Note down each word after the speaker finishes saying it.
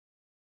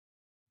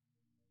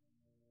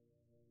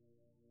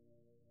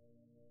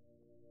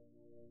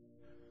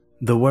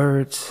The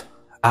words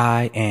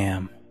I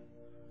am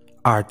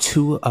are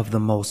two of the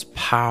most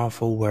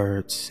powerful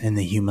words in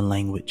the human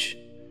language.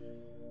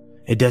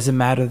 It doesn't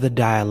matter the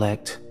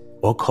dialect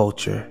or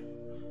culture,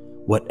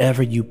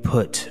 whatever you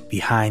put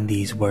behind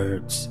these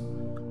words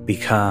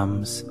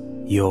becomes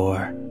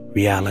your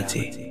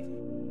reality.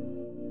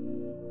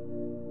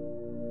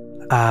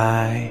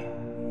 I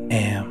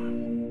am.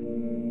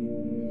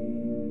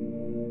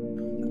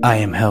 I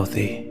am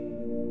healthy.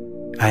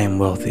 I am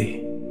wealthy.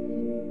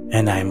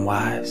 And I am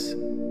wise.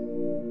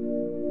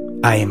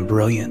 I am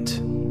brilliant.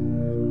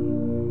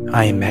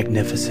 I am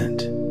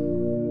magnificent.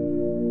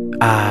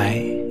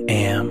 I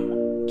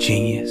am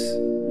genius.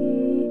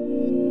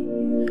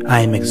 I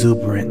am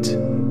exuberant.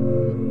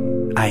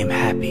 I am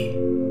happy.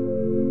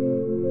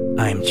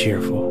 I am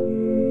cheerful.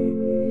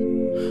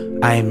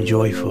 I am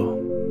joyful.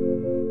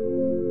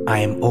 I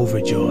am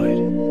overjoyed.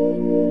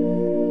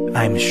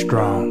 I am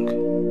strong.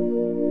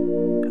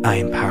 I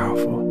am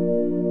powerful.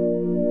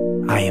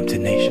 I am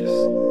tenacious.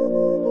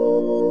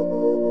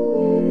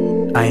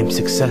 I am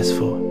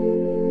successful.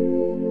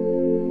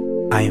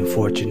 I am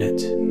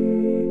fortunate.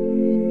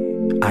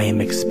 I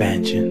am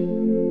expansion.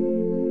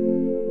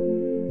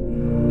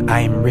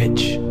 I am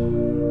rich.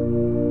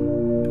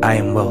 I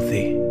am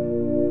wealthy.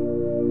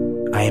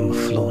 I am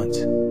affluent.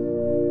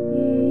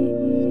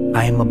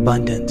 I am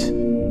abundant.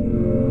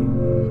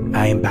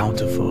 I am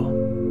bountiful.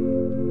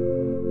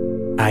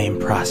 I am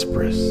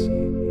prosperous.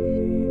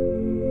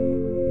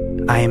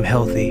 I am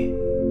healthy.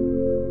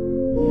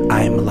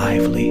 I am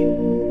lively.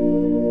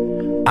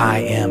 I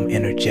am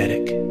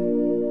energetic.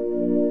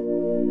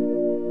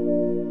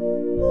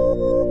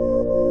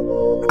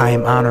 I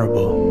am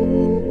honorable.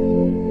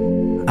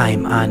 I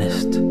am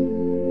honest.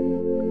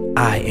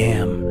 I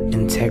am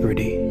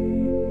integrity.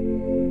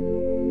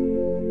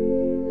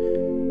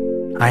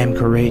 I am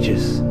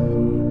courageous.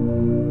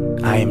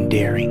 I am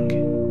daring.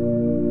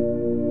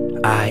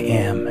 I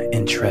am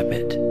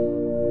intrepid.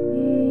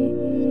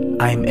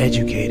 I am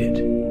educated.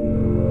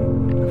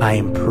 I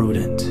am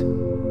prudent.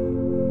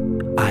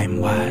 I am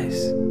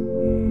wise.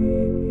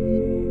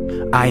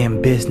 I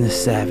am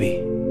business savvy.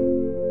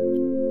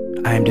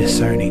 I am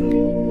discerning.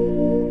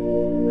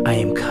 I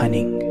am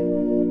cunning.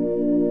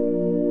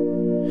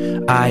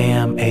 I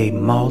am a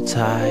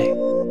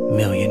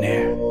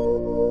multi-millionaire.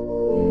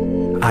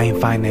 I am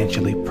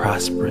financially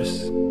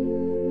prosperous.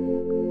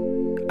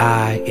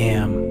 I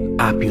am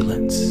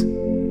opulence.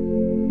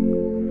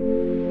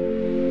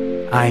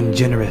 I am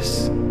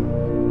generous.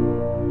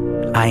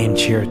 I am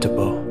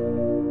charitable.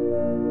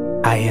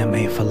 I am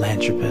a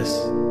philanthropist.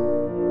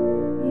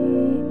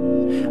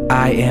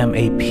 I am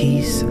a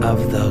piece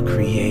of the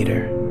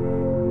Creator.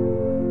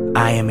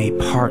 I am a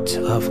part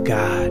of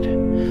God.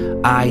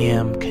 I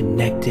am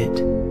connected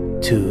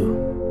to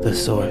the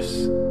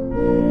Source.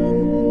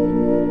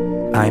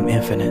 I am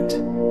infinite.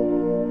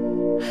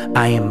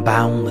 I am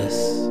boundless.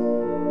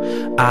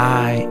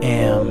 I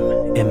am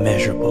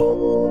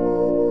immeasurable.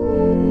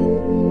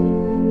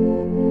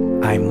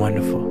 I am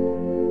wonderful.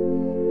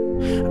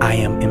 I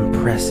am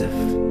impressive.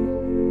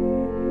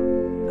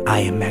 I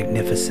am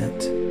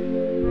magnificent.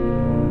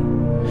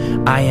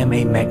 I am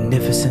a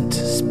magnificent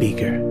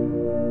speaker.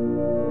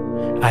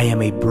 I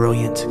am a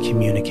brilliant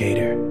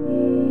communicator.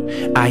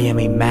 I am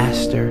a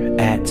master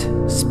at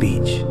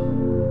speech.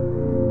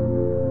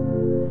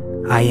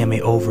 I am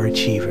an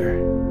overachiever.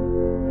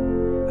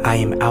 I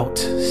am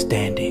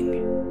outstanding.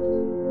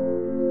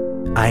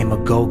 I am a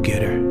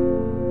go-getter.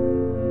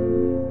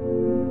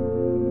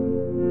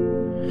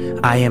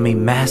 I am a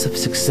massive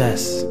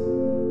success.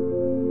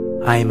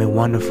 I am a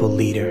wonderful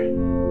leader.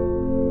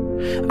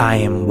 I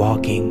am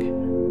walking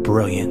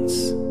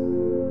brilliance.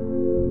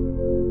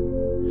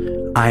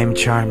 I am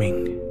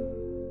charming.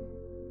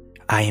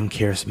 I am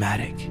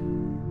charismatic.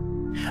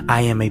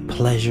 I am a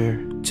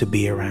pleasure to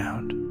be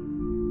around.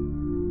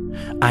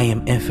 I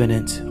am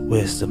infinite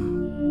wisdom.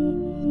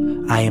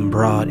 I am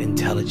broad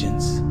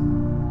intelligence.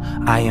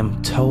 I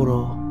am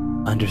total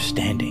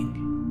understanding.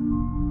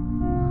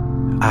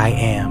 I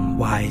am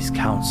wise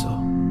counsel.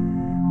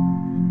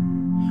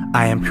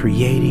 I am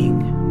creating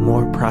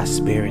more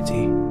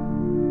prosperity.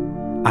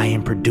 I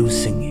am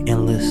producing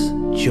endless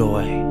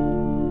joy.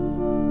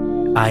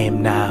 I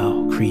am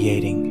now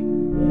creating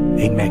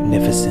a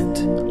magnificent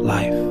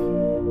life.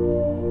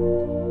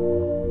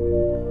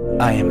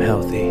 I am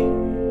healthy.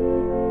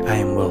 I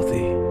am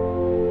wealthy.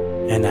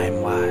 And I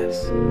am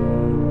wise.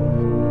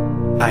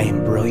 I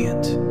am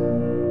brilliant.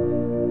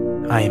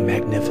 I am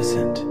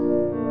magnificent.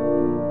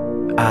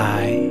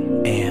 I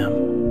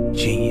am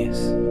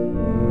genius.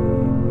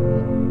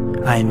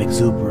 I am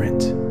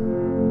exuberant.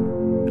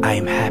 I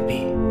am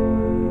happy.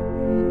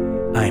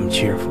 I am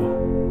cheerful.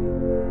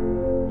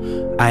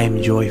 I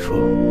am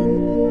joyful.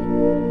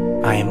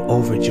 I am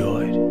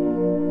overjoyed.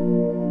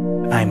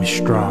 I am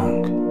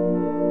strong.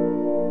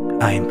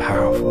 I am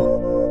powerful.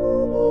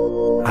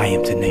 I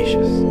am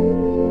tenacious.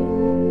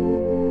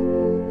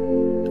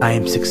 I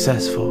am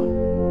successful.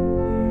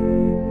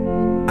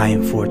 I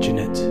am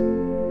fortunate.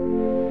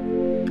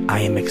 I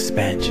am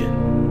expansion.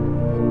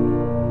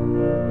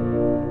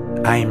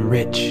 I am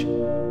rich.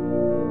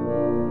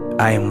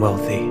 I am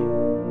wealthy.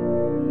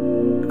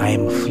 I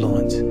am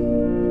affluent.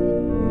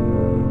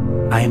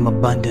 I am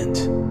abundant.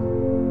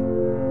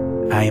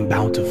 I am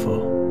bountiful.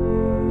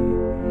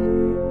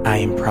 I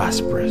am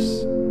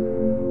prosperous.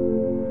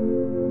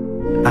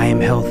 I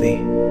am healthy.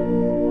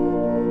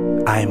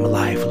 I am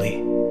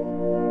lively.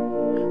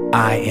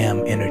 I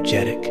am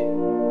energetic.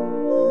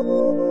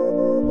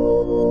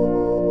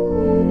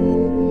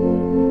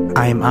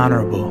 I am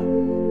honorable.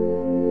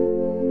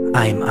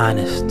 I am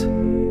honest.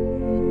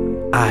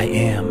 I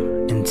am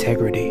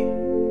integrity.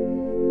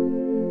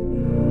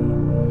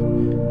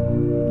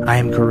 I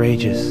am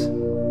courageous.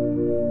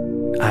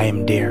 I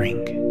am daring.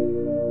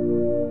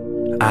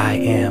 I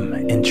am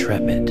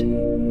intrepid.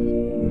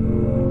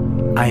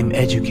 I am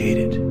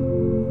educated.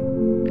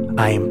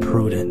 I am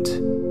prudent.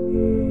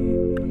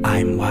 I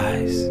am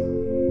wise.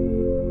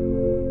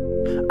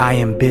 I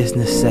am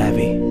business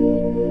savvy.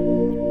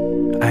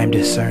 I am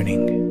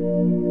discerning.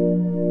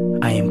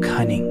 I am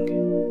cunning.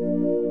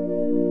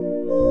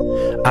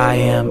 I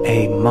am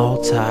a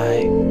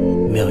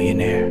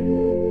multi-millionaire.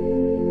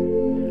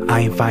 I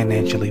am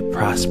financially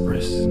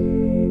prosperous.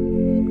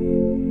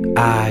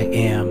 I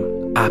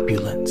am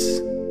opulence.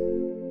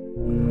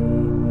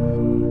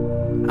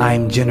 I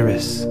am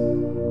generous.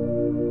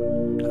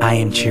 I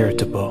am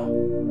charitable.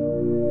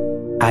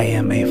 I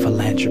am a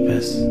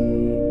philanthropist.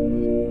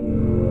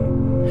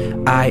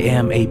 I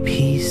am a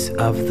piece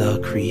of the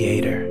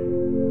Creator.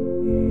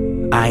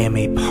 I am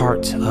a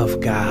part of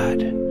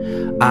God.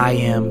 I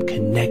am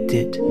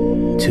connected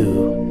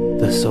to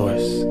the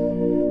Source.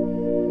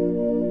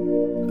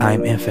 I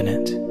am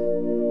infinite.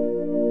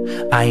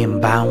 I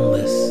am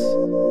boundless.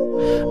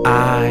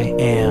 I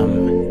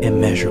am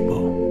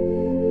immeasurable.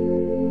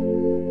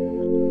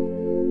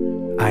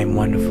 I am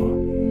wonderful.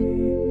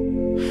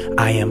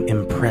 I am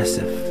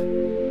impressive.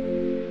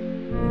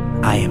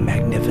 I am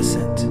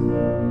magnificent.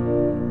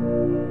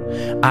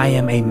 I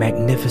am a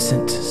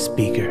magnificent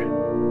speaker.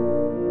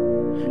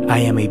 I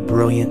am a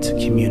brilliant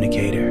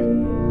communicator.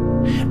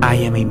 I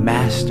am a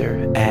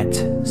master at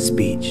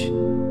speech.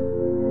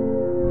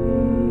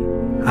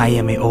 I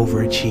am an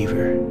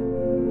overachiever.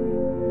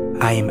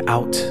 I am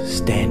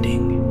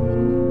outstanding.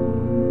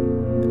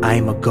 I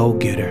am a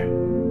go-getter.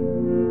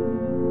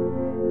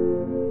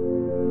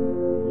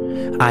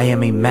 I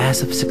am a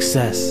massive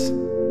success.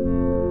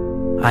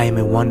 I am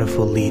a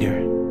wonderful leader.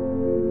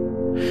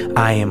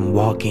 I am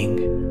walking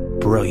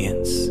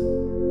brilliance.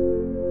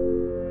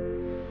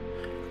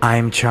 I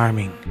am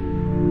charming.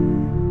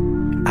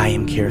 I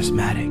am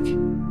charismatic.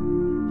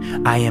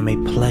 I am a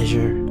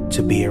pleasure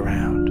to be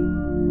around.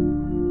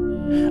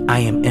 I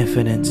am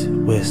infinite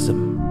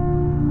wisdom.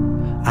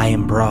 I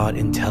am broad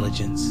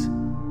intelligence.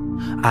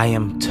 I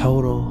am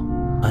total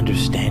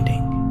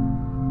understanding.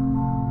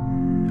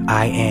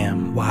 I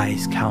am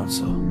wise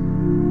counsel.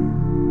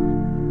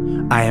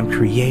 I am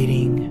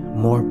creating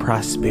more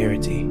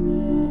prosperity.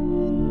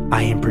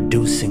 I am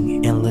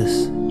producing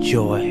endless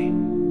joy.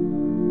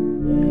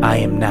 I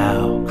am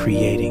now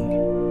creating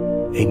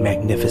a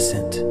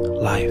magnificent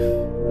life.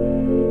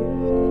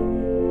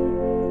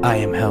 I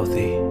am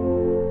healthy.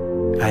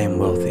 I am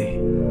wealthy.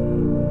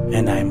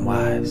 And I am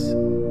wise.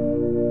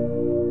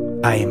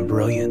 I am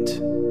brilliant.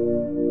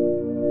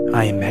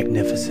 I am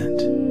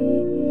magnificent.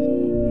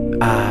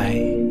 I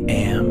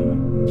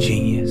am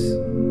genius.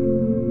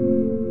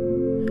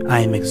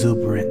 I am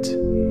exuberant.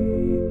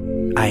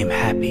 I am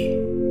happy.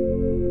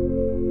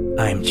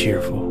 I am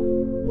cheerful.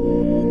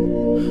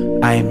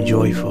 I am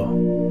joyful.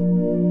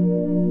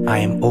 I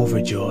am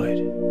overjoyed.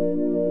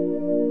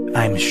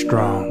 I am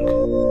strong.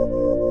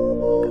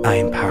 I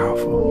am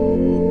powerful.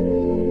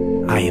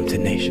 I am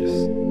tenacious.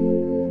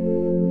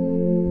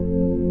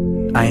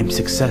 I am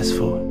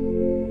successful.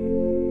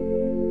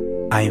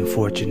 I am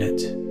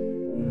fortunate.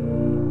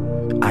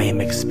 I am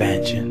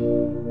expansion.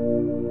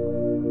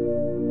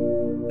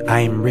 I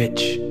am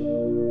rich.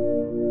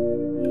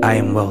 I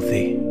am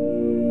wealthy.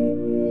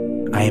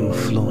 I am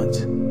affluent.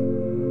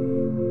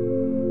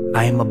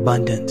 I am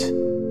abundant.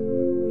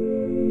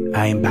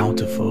 I am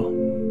bountiful.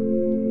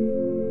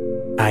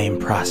 I am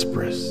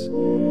prosperous.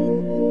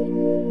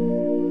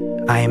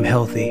 I am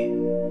healthy.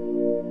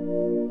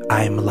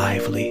 I am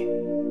lively.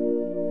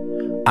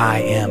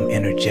 I am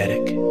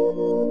energetic.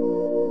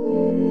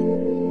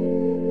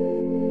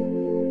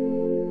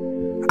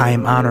 I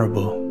am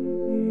honorable.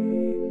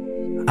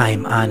 I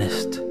am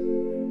honest.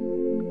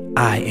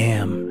 I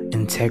am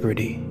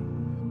integrity.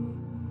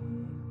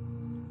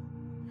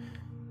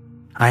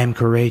 I am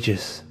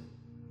courageous.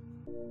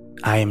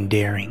 I am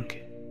daring.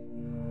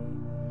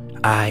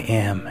 I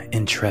am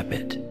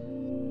intrepid.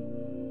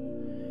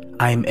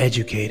 I am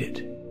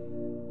educated.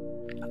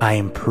 I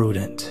am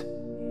prudent.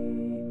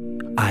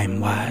 I am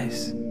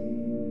wise.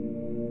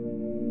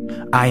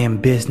 I am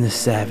business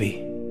savvy.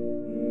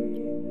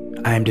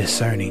 I am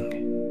discerning.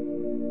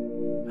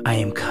 I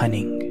am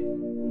cunning.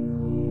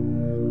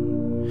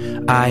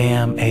 I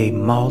am a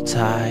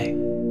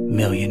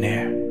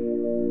multi-millionaire.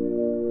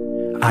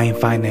 I am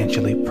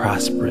financially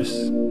prosperous.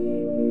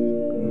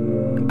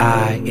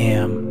 I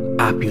am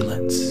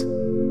opulence.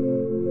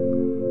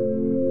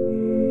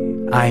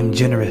 I am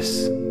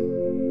generous.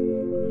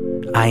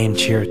 I am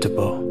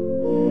charitable.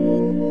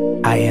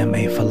 I am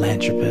a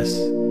philanthropist.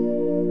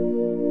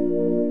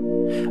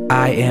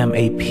 I am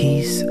a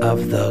piece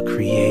of the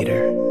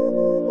Creator.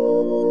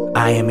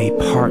 I am a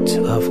part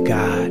of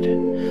God.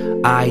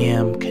 I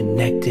am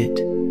connected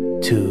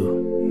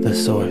to the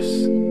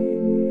Source.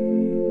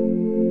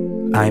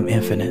 I am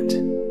infinite.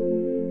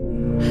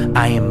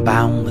 I am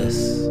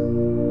boundless.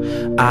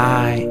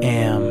 I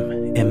am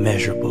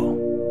immeasurable.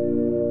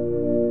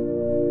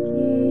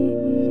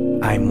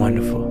 I am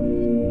wonderful.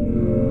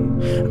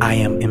 I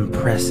am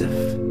impressive.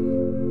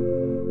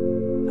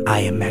 I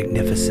am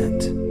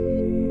magnificent.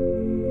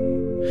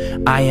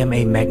 I am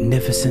a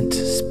magnificent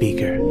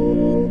speaker.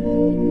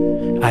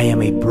 I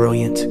am a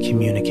brilliant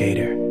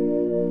communicator.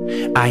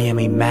 I am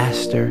a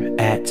master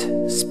at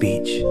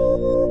speech.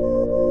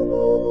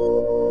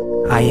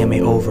 I am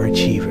an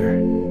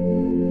overachiever.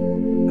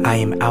 I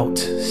am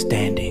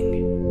outstanding.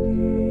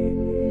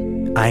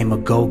 I am a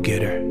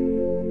go-getter.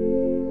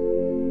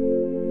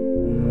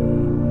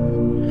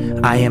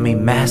 I am a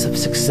massive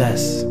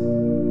success.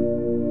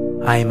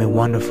 I am a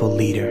wonderful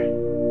leader.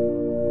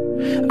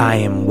 I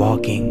am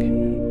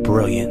walking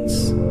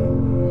brilliance.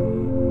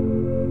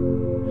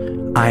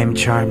 I am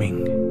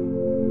charming.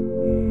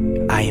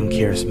 I am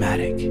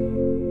charismatic.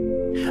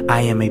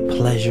 I am a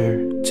pleasure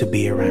to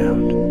be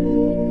around.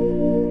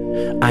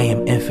 I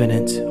am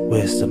infinite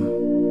wisdom.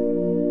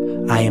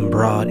 I am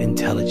broad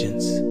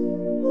intelligence.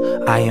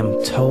 I am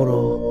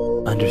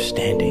total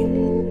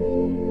understanding.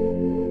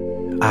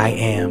 I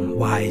am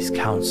wise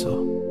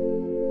counsel.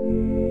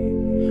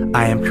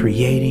 I am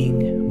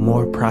creating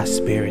more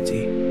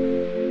prosperity.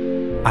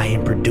 I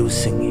am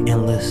producing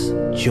endless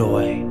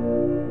joy.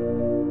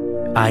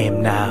 I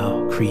am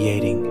now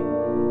creating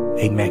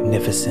a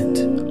magnificent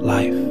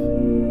life.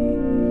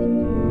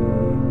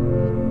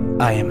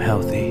 I am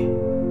healthy.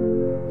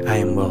 I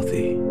am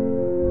wealthy.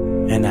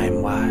 And I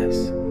am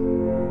wise.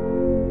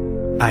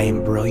 I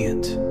am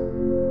brilliant.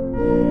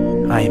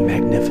 I am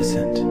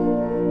magnificent.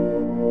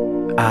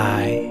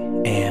 I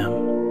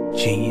am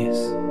genius.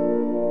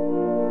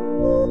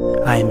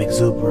 I am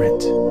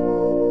exuberant.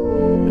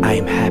 I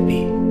am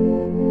happy.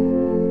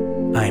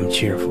 I am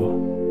cheerful.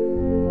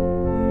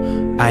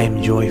 I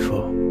am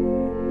joyful.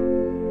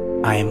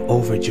 I am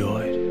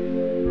overjoyed.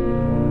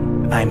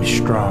 I am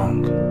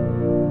strong.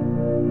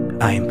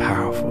 I am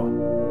powerful.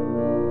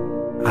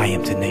 I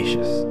am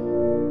tenacious.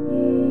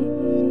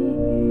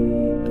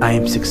 I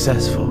am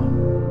successful.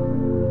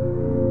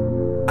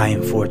 I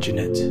am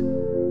fortunate.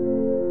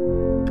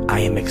 I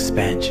am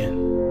expansion.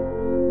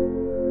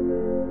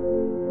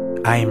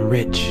 I am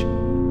rich.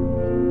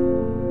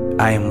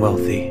 I am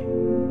wealthy.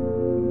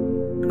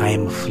 I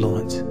am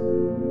affluent.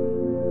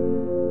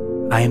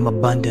 I am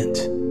abundant.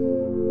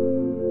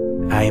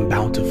 I am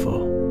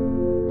bountiful.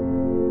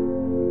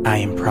 I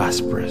am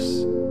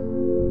prosperous.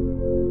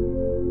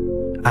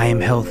 I am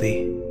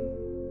healthy.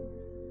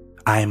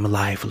 I am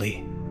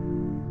lively.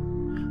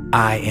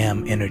 I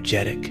am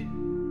energetic.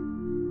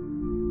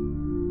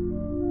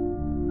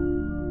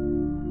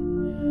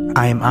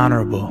 I am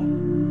honorable.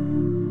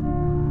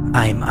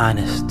 I am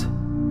honest.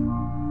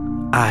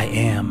 I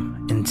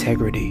am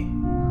integrity.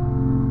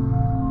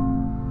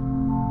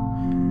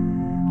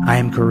 I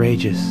am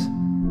courageous.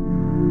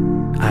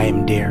 I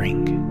am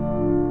daring.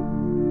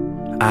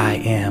 I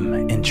am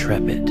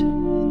intrepid.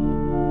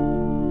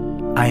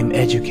 I am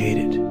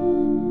educated.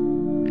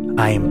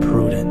 I am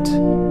prudent.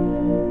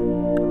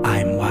 I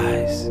am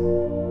wise.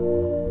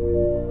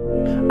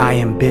 I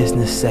am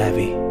business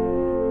savvy.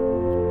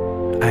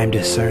 I am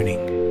discerning.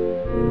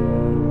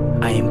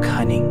 I am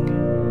cunning.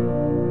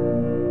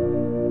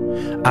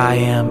 I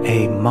am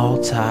a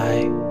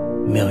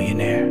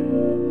multi-millionaire.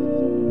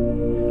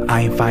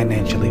 I am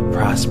financially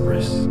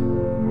prosperous.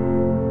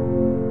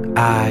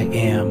 I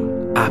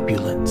am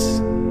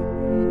opulence.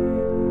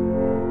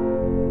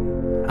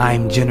 I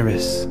am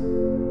generous.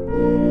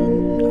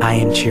 I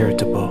am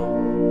charitable.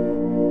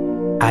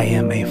 I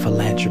am a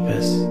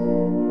philanthropist.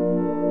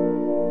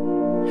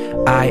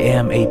 I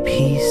am a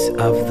piece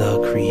of the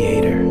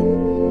Creator.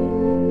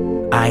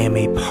 I am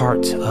a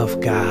part of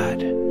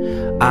God.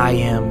 I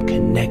am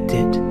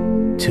connected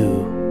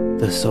to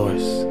the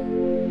Source.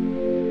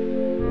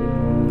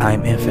 I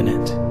am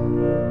infinite.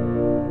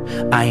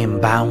 I am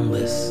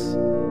boundless.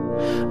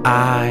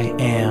 I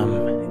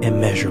am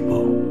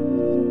immeasurable.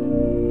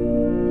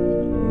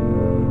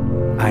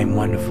 I am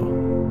wonderful.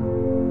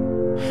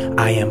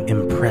 I am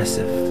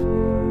impressive.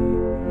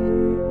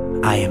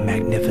 I am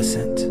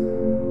magnificent.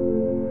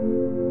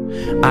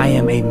 I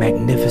am a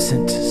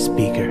magnificent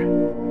speaker.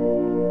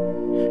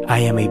 I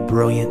am a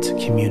brilliant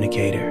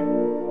communicator.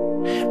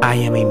 I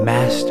am a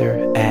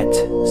master at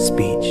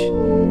speech.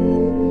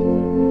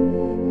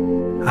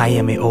 I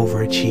am an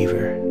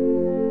overachiever.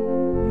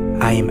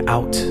 I am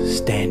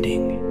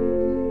outstanding.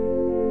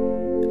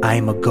 I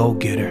am a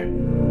go-getter.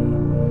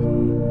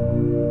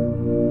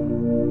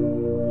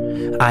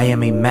 I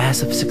am a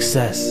massive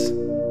success.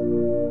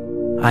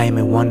 I am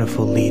a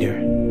wonderful leader.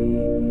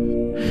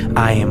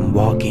 I am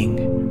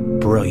walking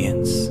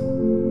brilliance.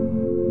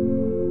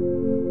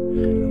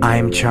 I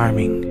am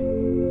charming.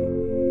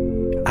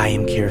 I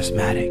am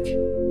charismatic.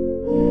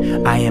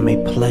 I am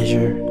a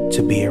pleasure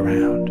to be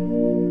around.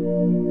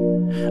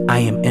 I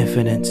am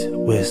infinite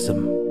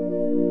wisdom.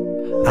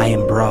 I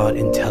am broad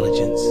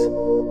intelligence.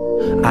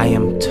 I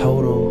am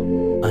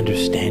total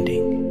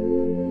understanding.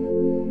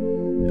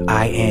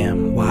 I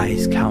am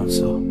wise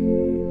counsel.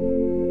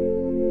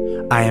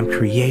 I am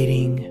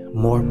creating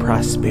more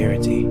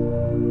prosperity.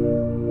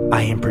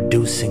 I am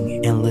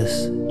producing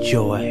endless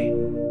joy.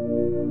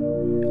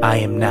 I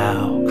am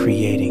now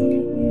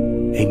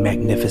creating a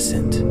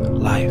magnificent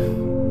life.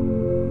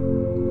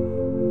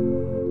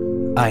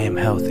 I am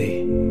healthy.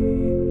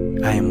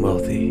 I am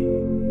wealthy.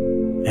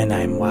 And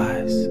I am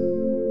wise.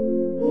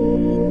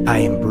 I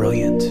am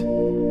brilliant.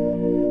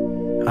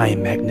 I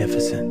am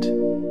magnificent.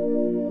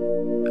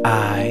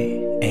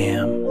 I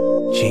am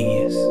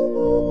genius.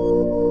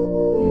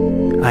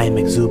 I am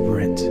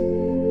exuberant.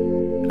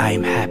 I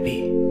am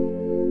happy.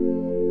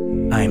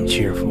 I am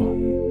cheerful.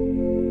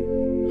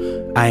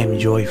 I am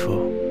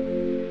joyful.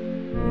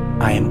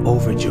 I am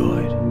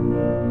overjoyed.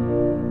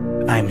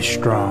 I am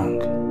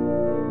strong.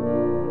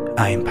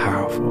 I am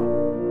powerful.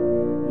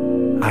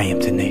 I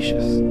am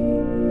tenacious.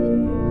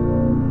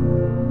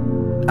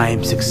 I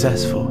am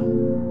successful.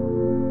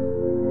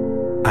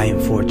 I am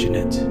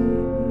fortunate.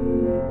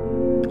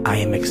 I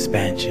am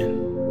expansion.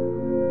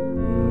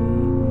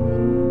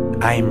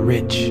 I am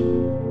rich.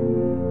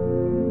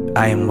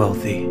 I am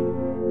wealthy.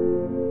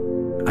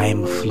 I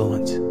am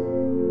affluent.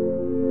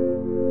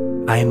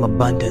 I am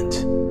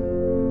abundant.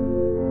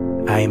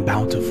 I am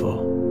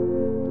bountiful.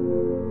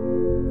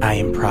 I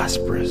am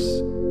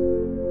prosperous.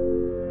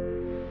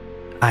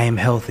 I am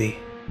healthy.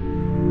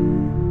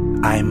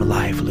 I am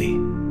lively.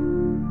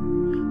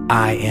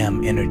 I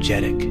am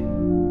energetic.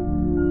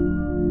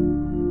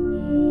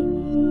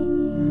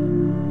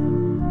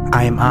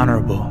 I am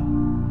honorable.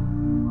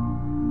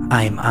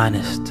 I am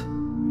honest.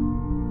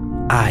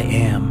 I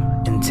am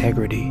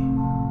integrity.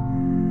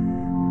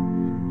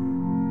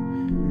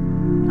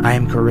 I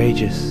am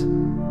courageous.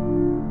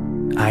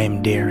 I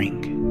am daring.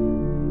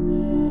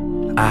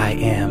 I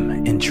am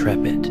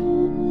intrepid.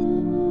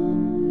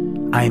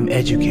 I am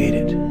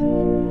educated.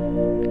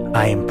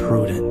 I am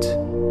prudent.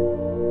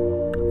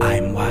 I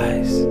am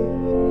wise.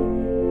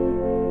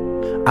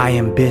 I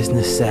am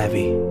business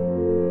savvy.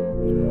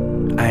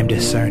 I am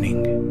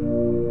discerning.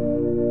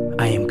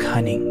 I am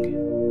cunning.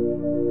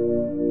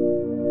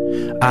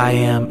 I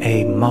am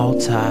a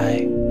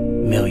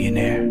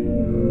multi-millionaire.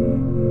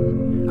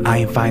 I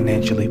am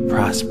financially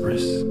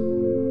prosperous.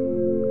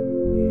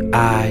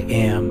 I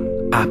am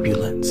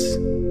opulence.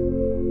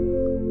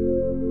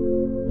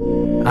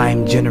 I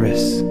am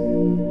generous.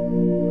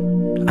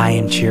 I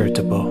am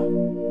charitable.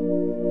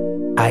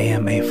 I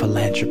am a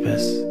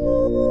philanthropist.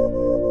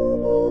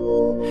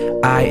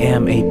 I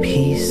am a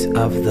piece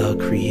of the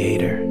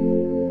Creator.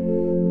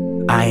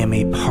 I am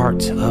a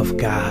part of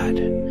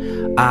God.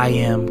 I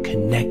am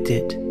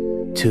connected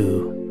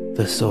to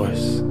the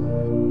Source.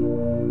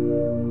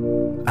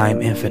 I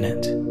am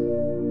infinite.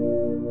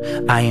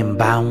 I am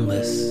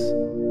boundless.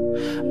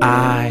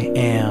 I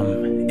am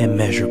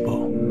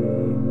immeasurable.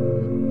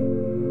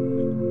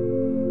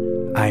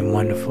 I am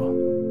wonderful.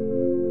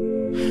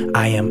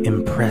 I am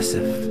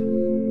impressive.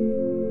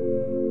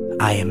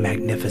 I am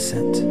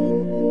magnificent.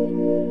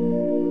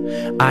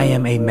 I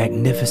am a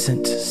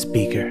magnificent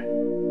speaker.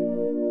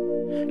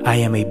 I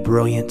am a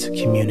brilliant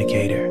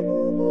communicator.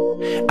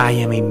 I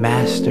am a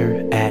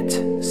master at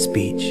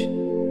speech.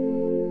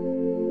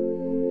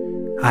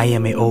 I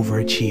am an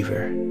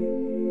overachiever.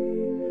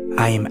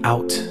 I am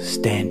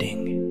outstanding.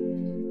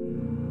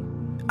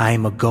 I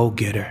am a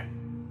go-getter.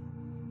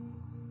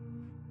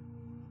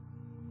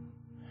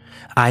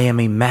 I am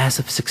a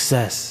massive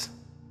success.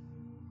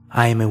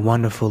 I am a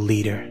wonderful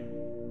leader.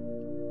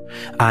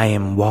 I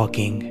am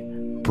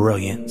walking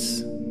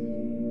brilliance.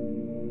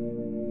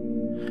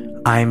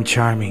 I am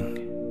charming.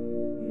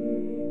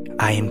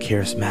 I am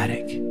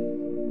charismatic.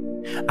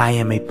 I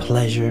am a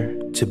pleasure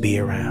to be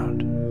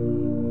around.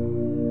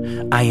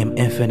 I am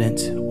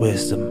infinite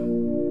wisdom.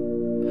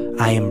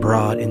 I am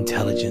broad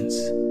intelligence.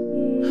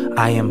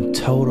 I am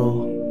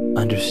total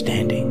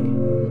understanding.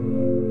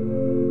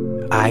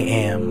 I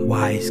am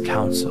wise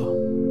counsel.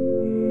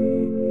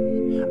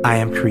 I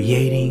am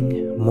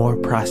creating more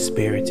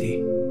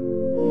prosperity.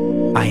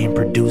 I am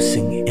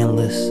producing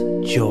endless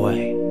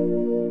joy.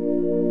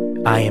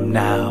 I am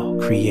now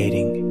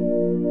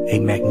creating a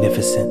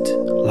magnificent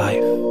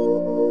life.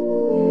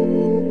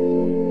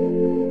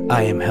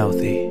 I am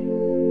healthy.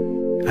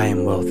 I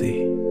am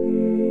wealthy.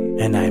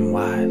 And I am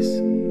wise.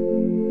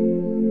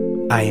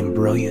 I am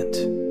brilliant.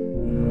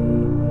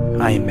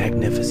 I am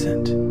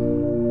magnificent.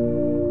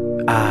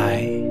 I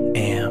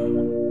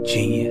am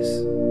genius.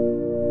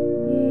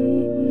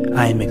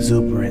 I am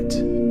exuberant.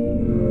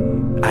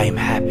 I am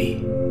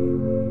happy.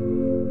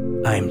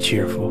 I am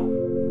cheerful.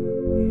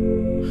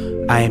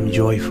 I am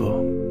joyful.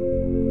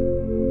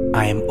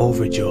 I am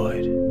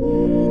overjoyed.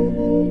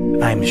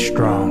 I am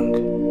strong.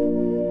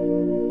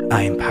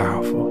 I am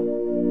powerful.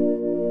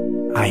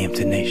 I am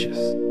tenacious.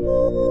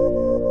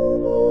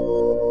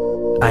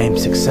 I am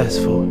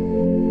successful.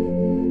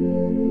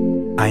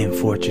 I am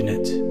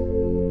fortunate.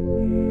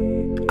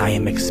 I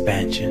am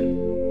expansion.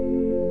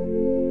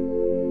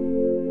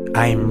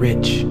 I am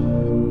rich.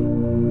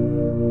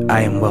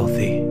 I am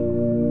wealthy.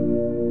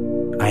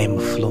 I am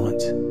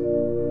affluent.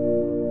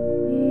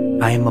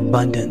 I am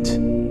abundant.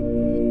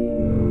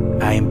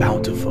 I am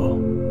bountiful.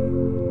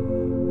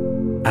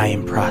 I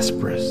am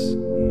prosperous.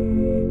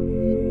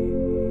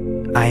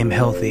 I am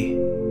healthy.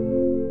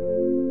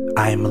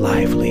 I am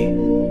lively.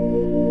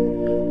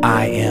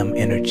 I am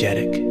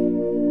energetic.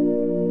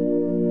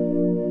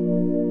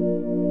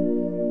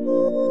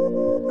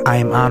 I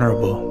am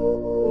honorable.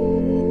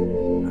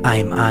 I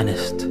am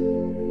honest.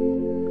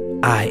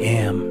 I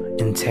am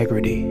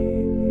integrity.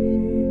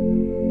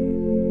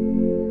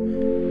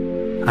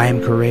 I am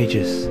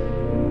courageous.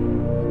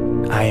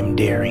 I am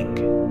daring.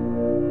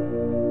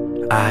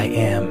 I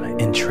am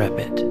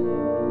intrepid.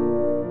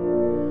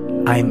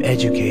 I am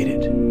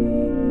educated.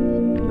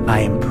 I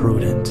am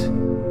prudent.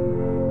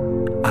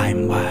 I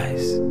am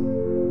wise.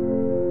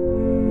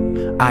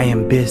 I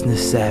am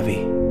business savvy.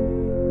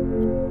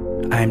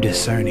 I am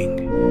discerning.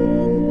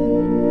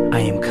 I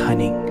am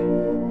cunning.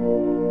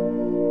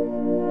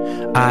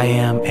 I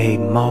am a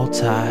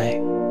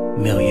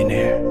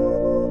multi-millionaire.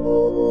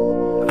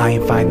 I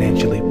am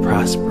financially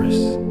prosperous.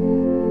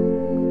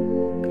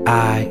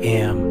 I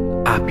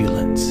am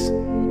opulence.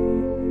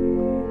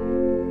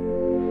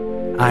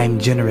 I am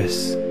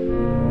generous.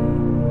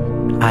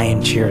 I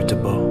am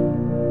charitable.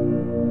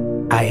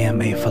 I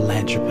am a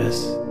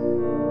philanthropist.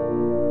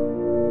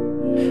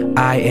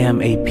 I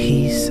am a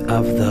piece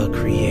of the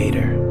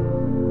Creator.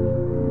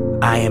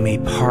 I am a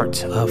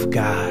part of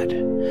God.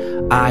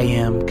 I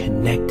am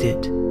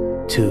connected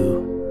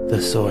to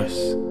the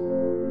Source.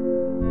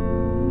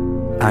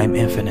 I am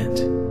infinite.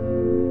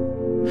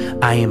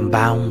 I am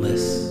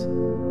boundless.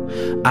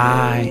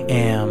 I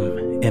am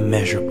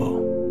immeasurable.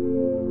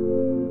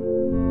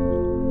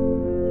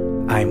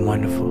 I am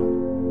wonderful.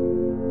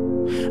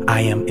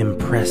 I am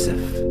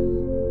impressive.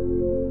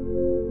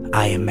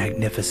 I am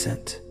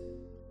magnificent.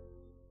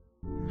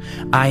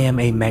 I am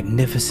a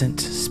magnificent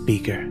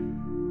speaker.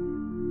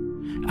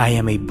 I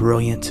am a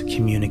brilliant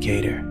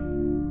communicator.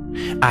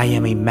 I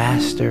am a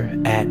master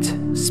at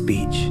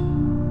speech.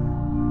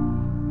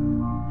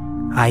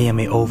 I am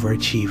an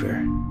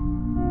overachiever.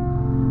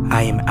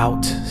 I am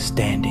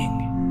outstanding.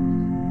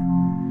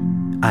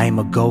 I am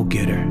a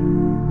go-getter.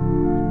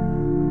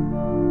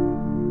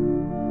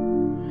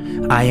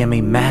 I am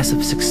a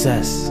massive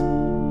success.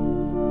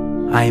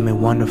 I am a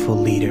wonderful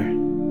leader.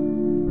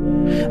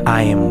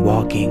 I am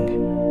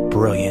walking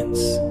brilliance.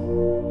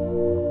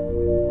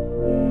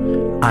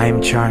 I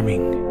am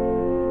charming.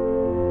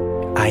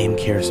 I am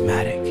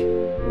charismatic.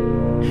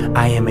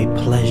 I am a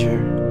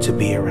pleasure to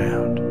be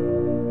around.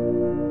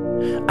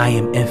 I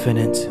am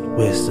infinite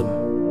wisdom.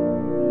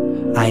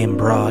 I am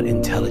broad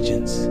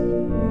intelligence.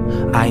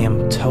 I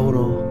am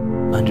total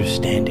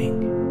understanding.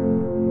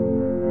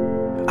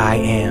 I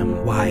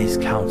am wise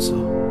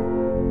counsel.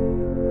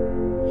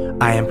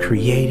 I am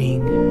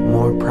creating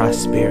more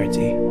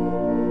prosperity.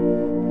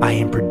 I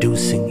am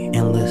producing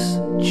endless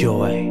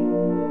joy.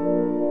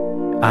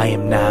 I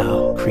am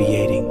now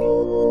creating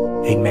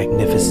a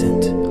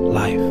magnificent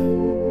life.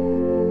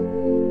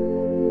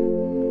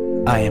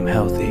 I am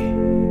healthy.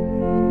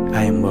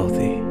 I am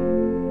wealthy.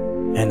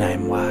 And I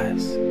am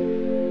wise.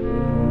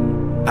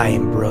 I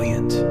am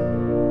brilliant.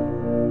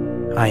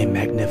 I am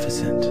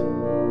magnificent.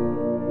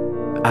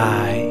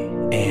 I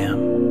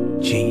am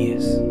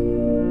genius.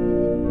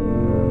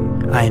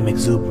 I am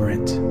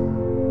exuberant.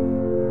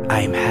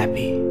 I am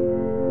happy.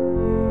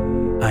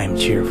 I am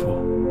cheerful.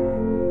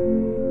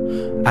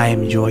 I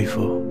am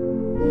joyful.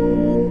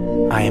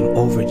 I am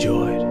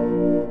overjoyed.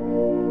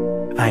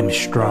 I am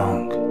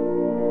strong.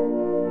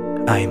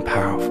 I am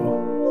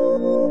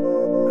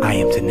powerful. I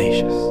am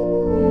tenacious.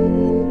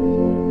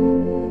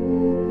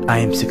 I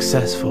am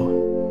successful.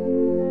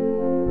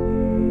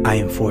 I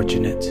am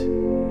fortunate.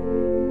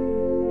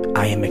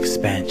 I am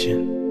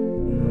expansion.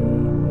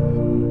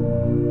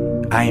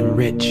 I am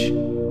rich.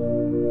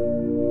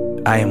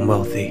 I am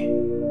wealthy.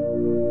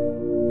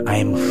 I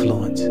am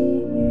affluent.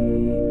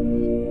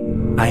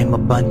 I am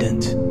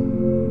abundant.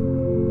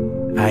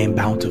 I am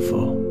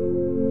bountiful.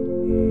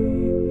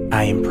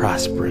 I am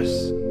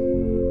prosperous.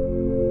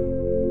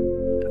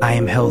 I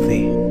am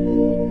healthy.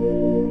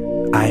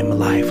 I am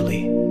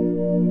lively.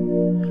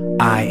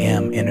 I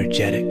am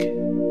energetic.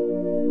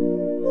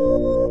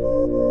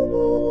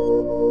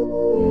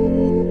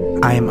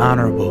 I am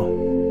honorable.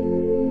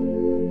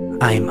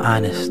 I am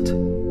honest.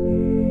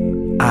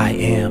 I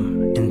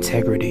am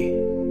integrity.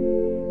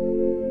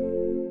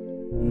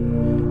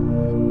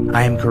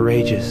 I am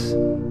courageous.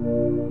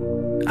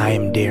 I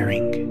am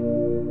daring.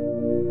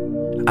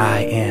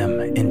 I am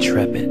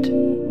intrepid.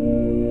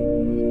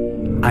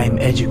 I am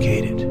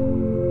educated.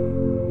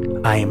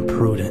 I am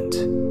prudent.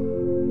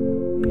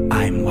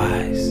 I am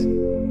wise.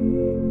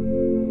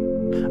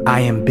 I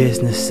am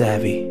business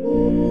savvy.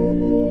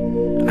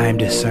 I am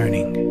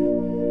discerning.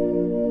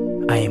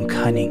 I am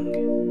cunning.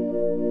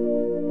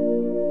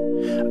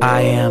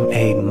 I am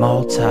a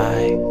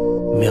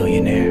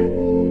multi-millionaire.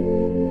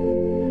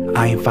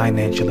 I am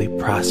financially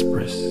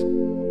prosperous.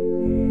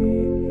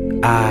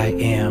 I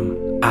am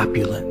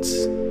opulence.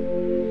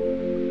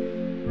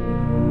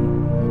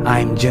 I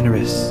am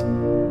generous.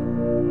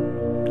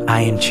 I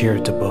am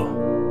charitable.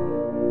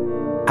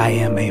 I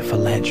am a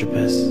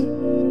philanthropist.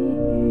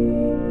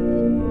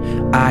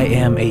 I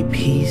am a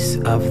piece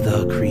of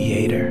the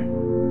Creator.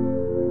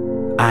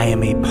 I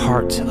am a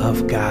part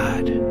of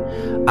God.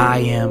 I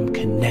am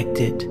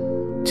connected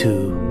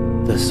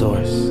to the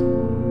Source.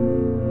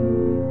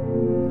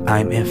 I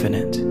am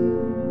infinite.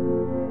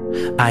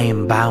 I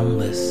am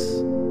boundless.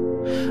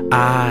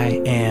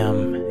 I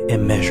am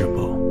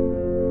immeasurable.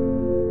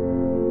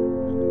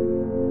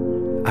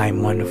 I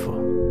am wonderful.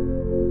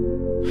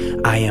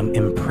 I am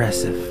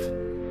impressive.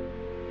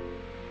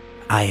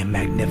 I am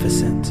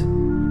magnificent.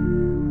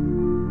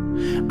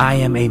 I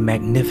am a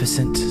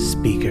magnificent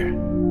speaker.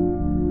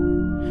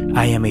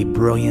 I am a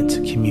brilliant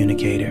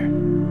communicator.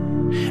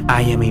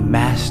 I am a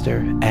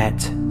master at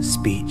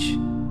speech.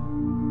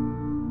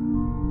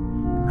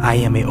 I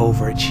am an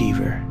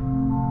overachiever.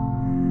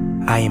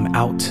 I am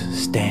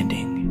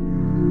outstanding.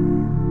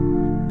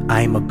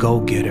 I am a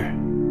go-getter.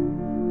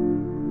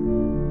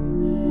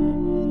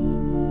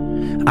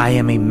 I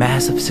am a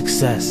massive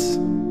success.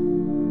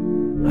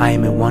 I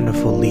am a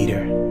wonderful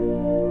leader.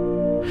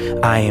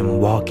 I am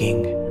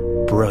walking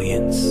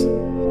brilliance.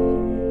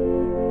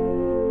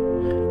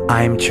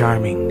 I am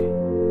charming.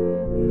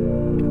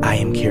 I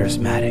am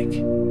charismatic.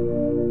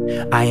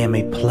 I am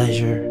a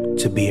pleasure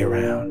to be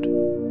around.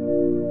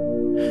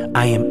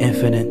 I am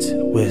infinite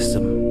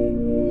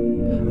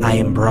wisdom. I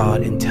am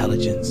broad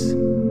intelligence.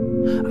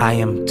 I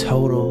am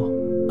total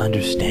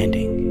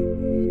understanding.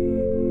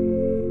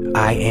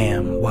 I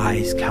am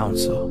wise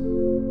counsel.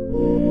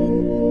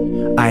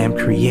 I am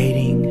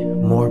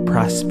creating more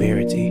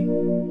prosperity.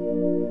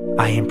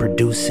 I am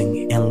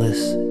producing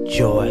endless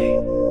joy.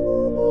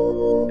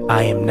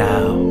 I am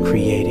now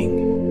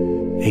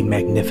creating a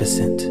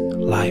magnificent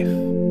life.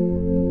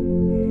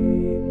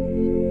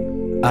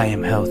 I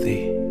am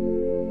healthy.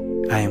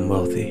 I am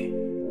wealthy.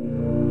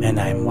 And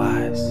I am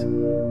wise.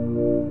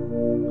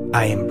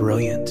 I am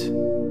brilliant.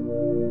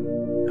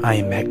 I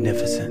am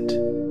magnificent.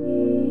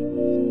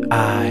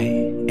 I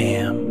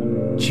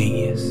am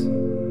genius.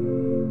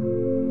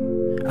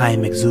 I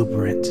am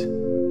exuberant.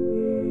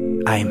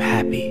 I am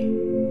happy.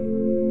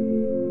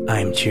 I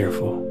am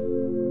cheerful.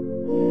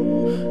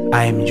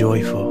 I am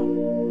joyful.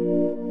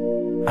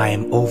 I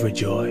am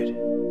overjoyed.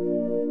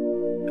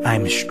 I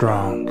am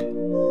strong.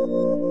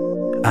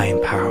 I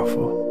am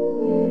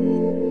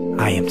powerful.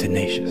 I am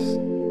tenacious.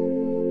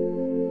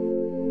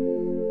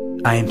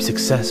 I am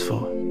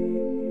successful.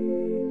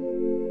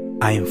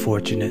 I am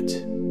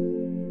fortunate.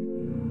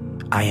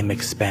 I am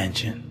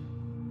expansion.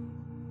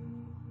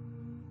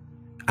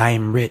 I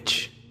am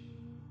rich.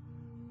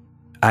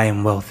 I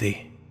am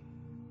wealthy.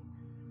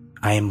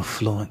 I am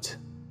affluent.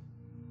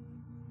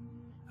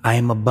 I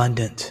am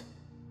abundant.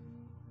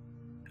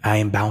 I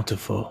am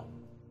bountiful.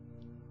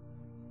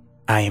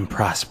 I am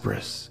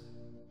prosperous.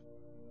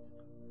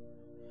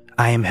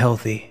 I am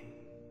healthy.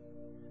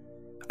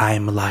 I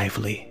am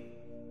lively.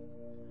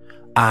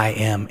 I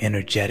am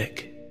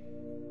energetic.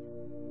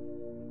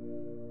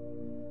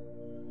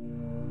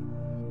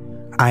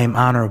 I am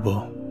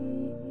honorable.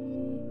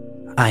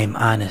 I am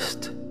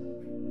honest.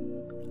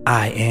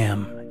 I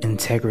am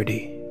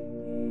integrity.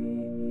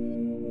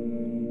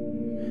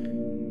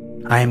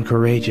 I am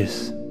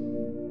courageous.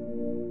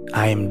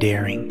 I am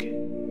daring.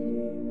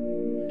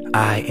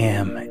 I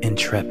am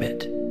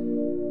intrepid.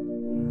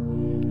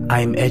 I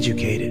am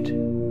educated.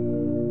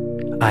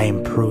 I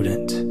am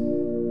prudent.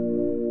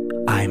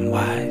 I am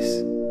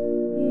wise.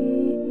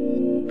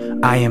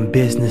 I am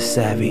business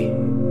savvy.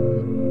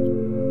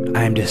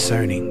 I am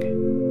discerning.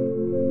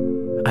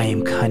 I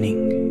am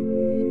cunning.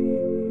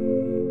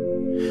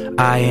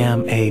 I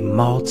am a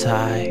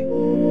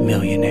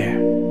multi-millionaire.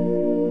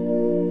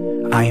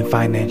 I am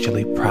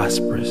financially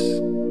prosperous.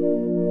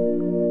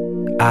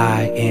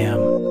 I am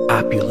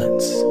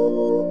opulence.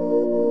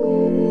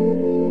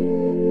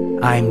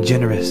 I am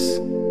generous.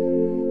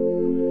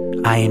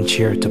 I am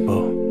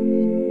charitable.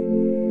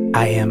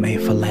 I am a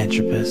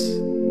philanthropist.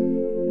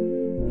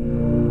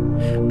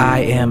 I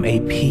am a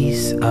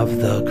piece of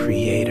the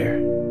Creator.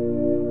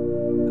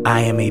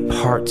 I am a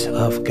part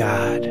of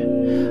God.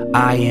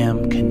 I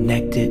am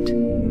connected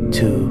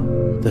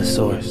to the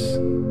Source.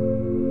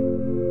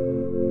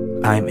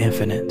 I am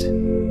infinite.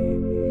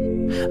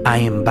 I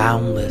am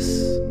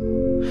boundless.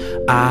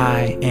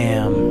 I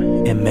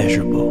am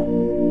immeasurable.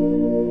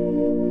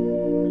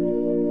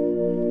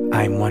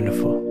 I am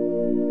wonderful.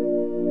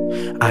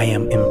 I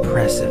am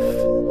impressive.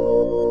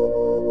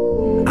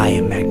 I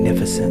am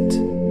magnificent.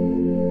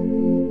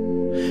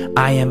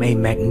 I am a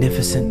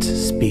magnificent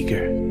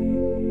speaker.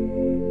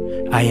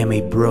 I am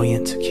a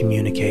brilliant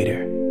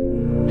communicator.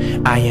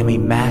 I am a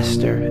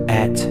master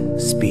at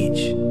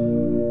speech.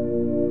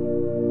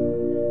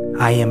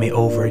 I am an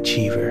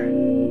overachiever.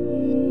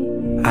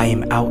 I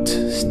am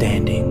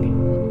outstanding.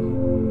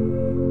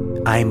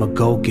 I am a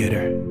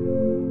go-getter.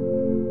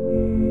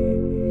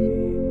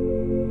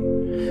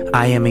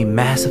 I am a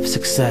massive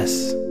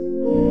success.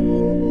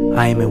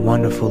 I am a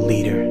wonderful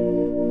leader.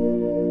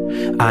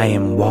 I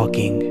am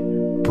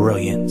walking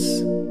brilliance.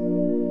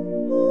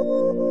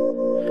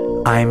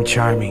 I am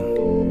charming.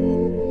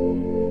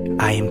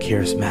 I am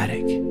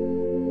charismatic.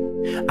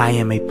 I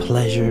am a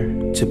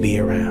pleasure to be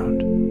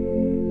around.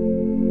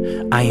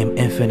 I am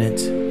infinite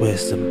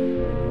wisdom.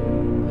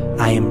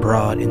 I am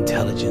broad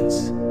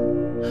intelligence.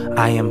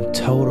 I am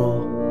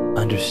total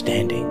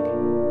understanding.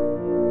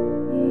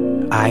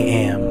 I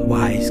am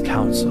wise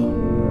counsel.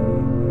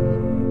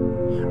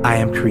 I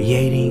am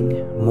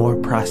creating more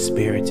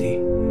prosperity.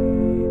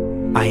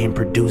 I am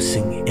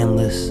producing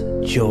endless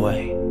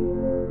joy.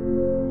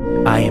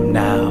 I am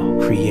now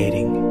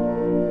creating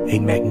a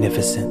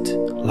magnificent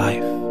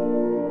life.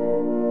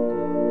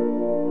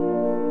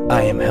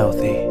 I am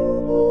healthy.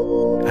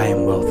 I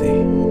am wealthy.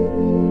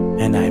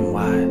 And I am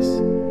wise.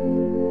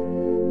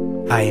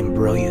 I am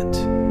brilliant.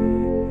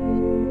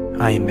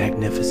 I am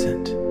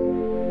magnificent.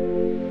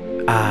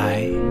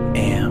 I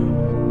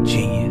am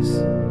genius.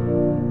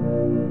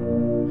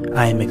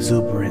 I am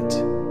exuberant.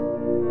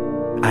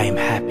 I am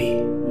happy.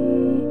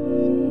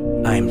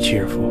 I am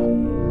cheerful.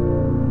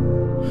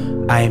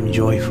 I am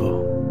joyful.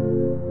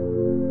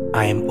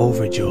 I am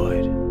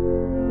overjoyed.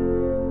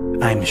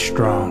 I am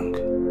strong.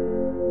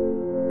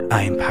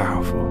 I am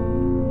powerful.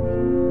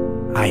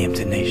 I am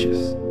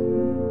tenacious.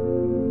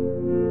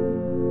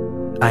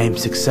 I am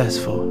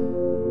successful.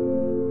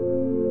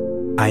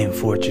 I am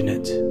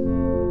fortunate.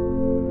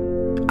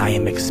 I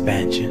am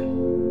expansion.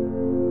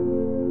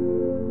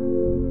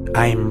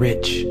 I am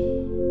rich.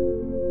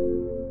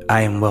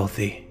 I am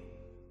wealthy.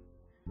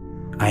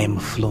 I am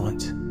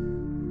affluent.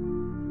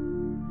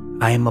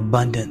 I am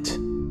abundant.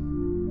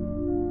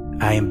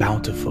 I am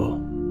bountiful.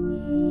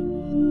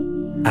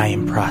 I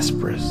am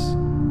prosperous.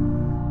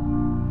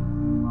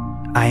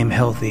 I am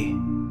healthy.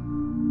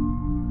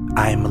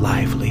 I am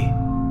lively.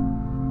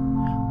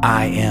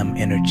 I am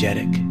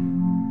energetic.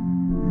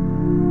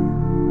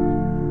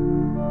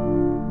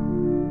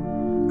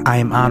 I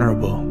am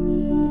honorable.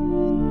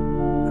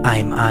 I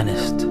am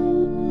honest.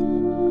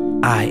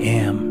 I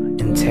am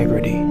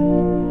integrity.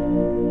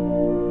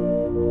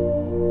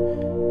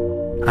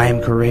 I am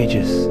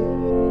courageous.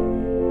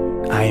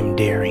 I am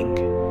daring.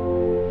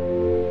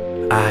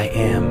 I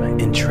am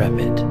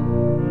intrepid.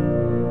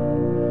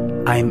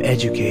 I am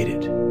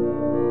educated.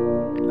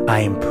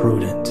 I am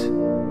prudent.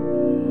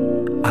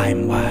 I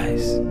am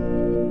wise.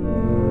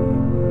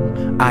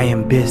 I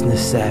am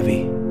business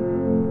savvy.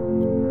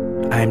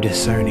 I am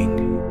discerning.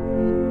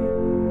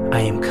 I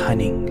am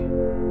cunning.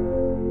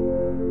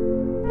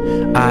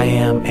 I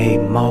am a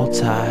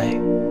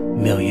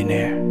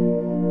multi-millionaire.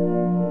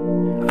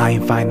 I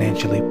am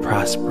financially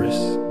prosperous.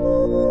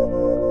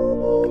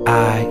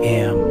 I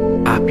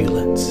am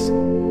opulence.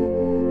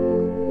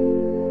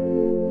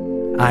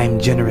 I am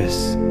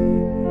generous.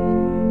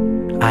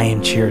 I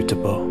am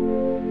charitable.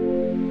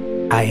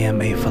 I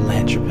am a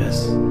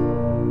philanthropist.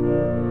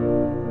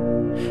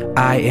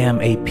 I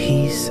am a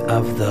piece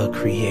of the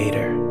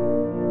Creator.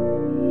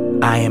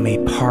 I am a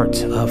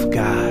part of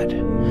God.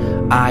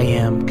 I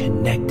am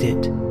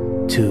connected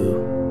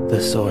to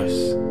the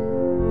Source.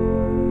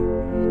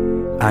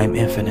 I am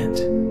infinite.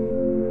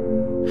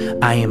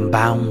 I am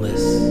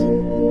boundless.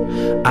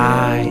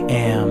 I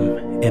am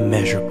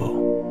immeasurable.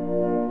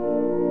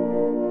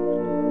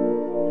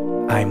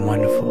 I am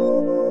wonderful.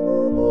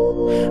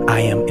 I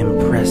am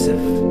impressive.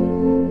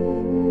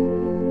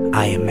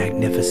 I am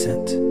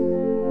magnificent.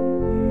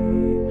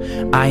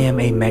 I am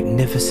a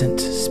magnificent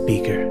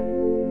speaker.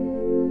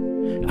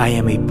 I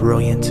am a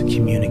brilliant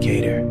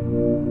communicator.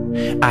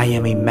 I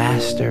am a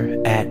master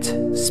at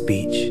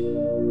speech.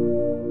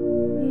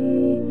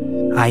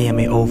 I am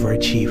an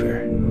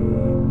overachiever.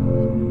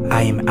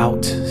 I am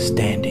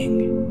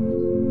outstanding.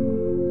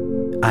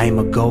 I am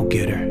a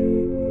go-getter.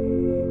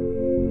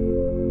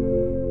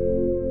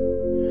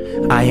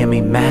 I am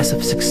a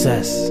massive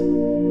success.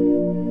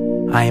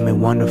 I am a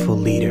wonderful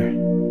leader.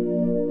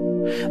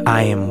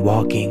 I am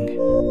walking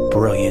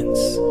brilliance.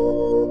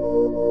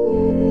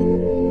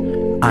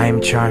 I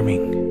am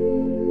charming.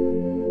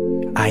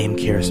 I am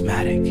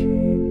charismatic.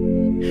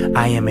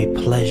 I am a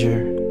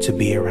pleasure to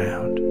be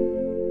around.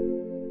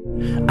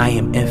 I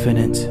am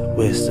infinite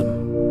wisdom.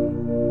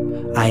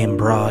 I am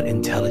broad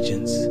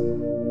intelligence.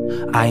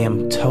 I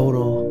am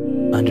total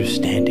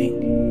understanding.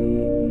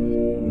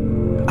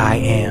 I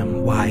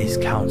am wise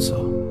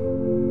counsel.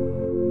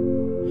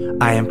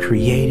 I am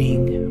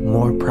creating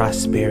more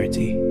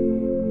prosperity.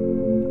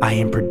 I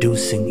am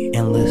producing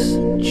endless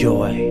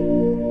joy.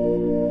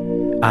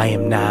 I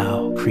am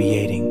now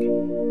creating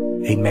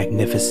a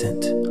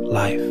magnificent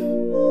life.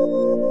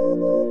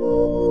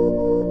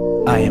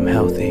 I am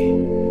healthy.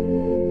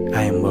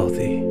 I am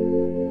wealthy.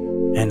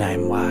 And I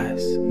am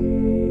wise.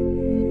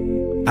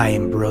 I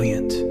am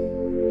brilliant.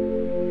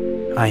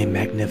 I am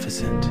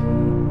magnificent.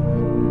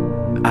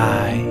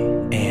 I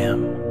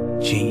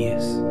am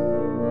genius.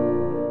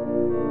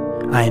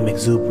 I am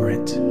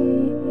exuberant.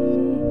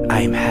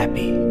 I am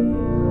happy.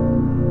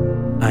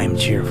 I am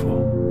cheerful.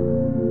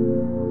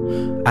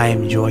 I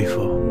am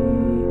joyful.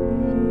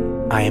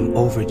 I am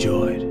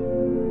overjoyed.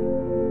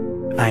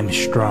 I am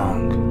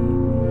strong.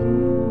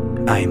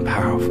 I am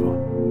powerful.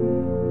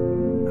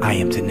 I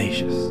am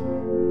tenacious.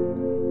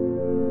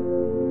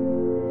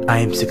 I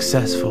am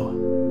successful.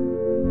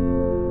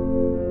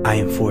 I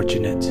am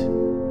fortunate.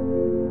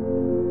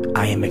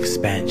 I am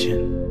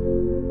expansion.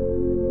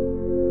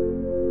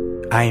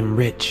 I am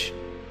rich.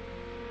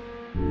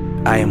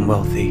 I am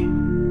wealthy.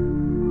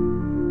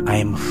 I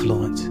am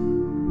affluent.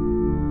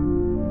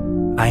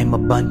 I am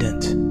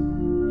abundant.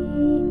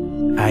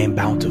 I am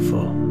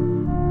bountiful.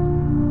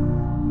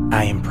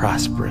 I am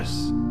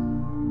prosperous.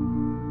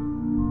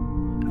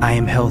 I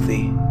am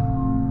healthy.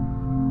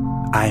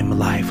 I am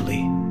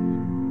lively.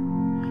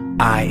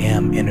 I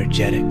am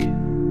energetic.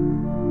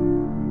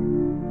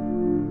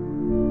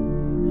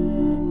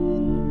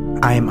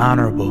 I am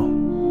honorable.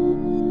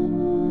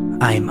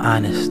 I am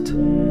honest.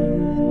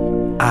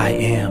 I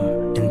am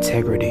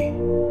integrity.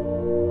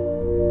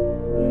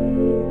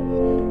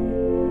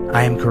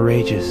 I am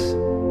courageous.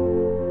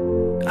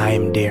 I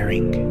am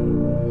daring.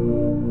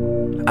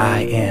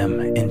 I am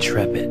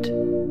intrepid.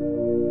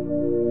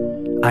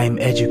 I am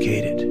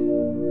educated.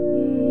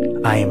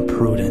 I am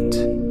prudent.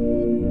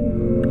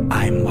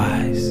 I am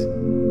wise.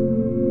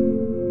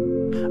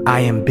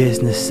 I am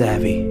business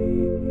savvy.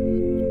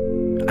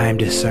 I am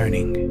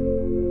discerning.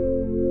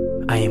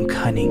 I am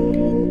cunning.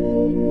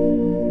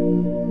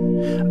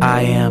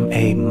 I am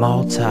a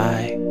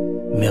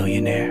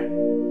multi-millionaire.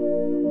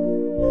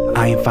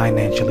 I am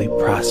financially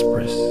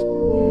prosperous.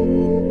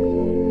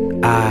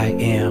 I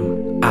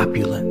am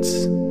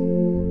opulence.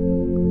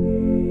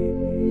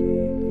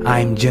 I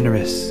am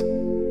generous.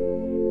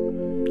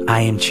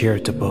 I am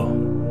charitable.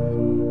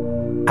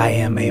 I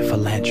am a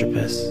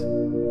philanthropist.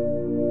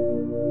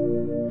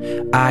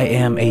 I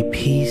am a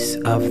piece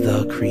of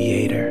the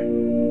Creator.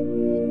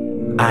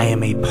 I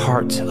am a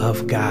part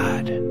of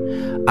God.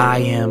 I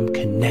am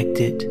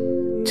connected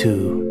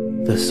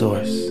to the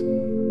Source.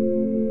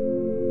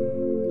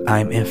 I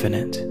am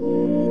infinite.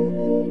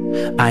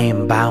 I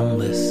am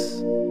boundless.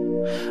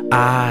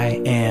 I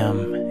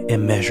am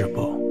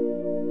immeasurable.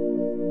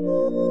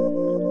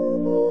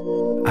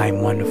 I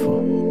am wonderful.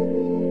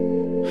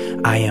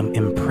 I am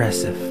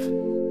impressive.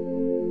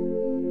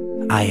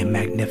 I am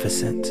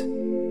magnificent.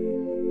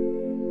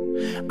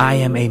 I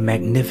am a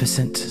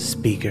magnificent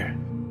speaker.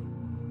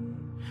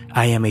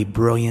 I am a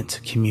brilliant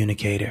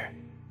communicator.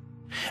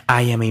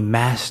 I am a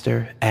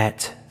master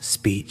at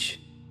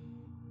speech.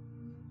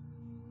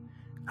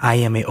 I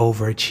am an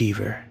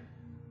overachiever.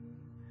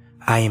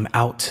 I am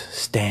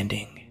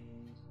outstanding.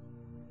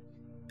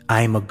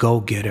 I am a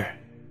go-getter.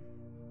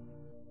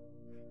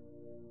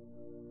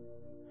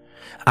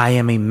 I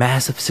am a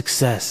massive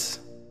success.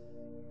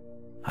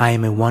 I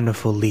am a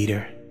wonderful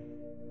leader.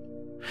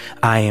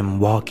 I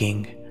am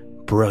walking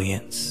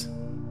brilliance.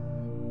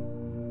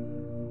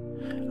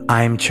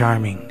 I am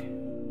charming.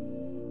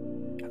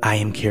 I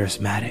am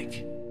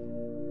charismatic.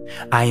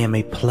 I am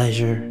a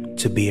pleasure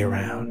to be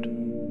around.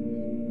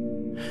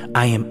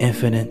 I am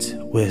infinite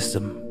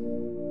wisdom.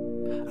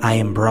 I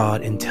am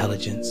broad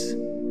intelligence.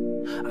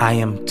 I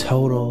am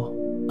total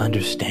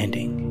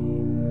understanding.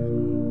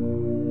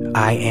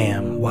 I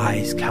am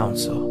wise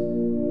counsel.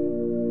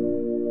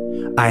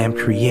 I am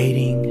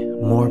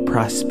creating more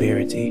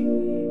prosperity.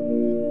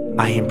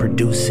 I am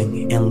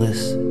producing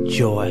endless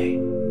joy.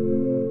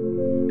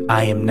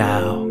 I am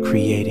now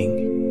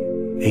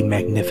creating a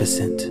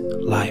magnificent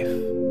life.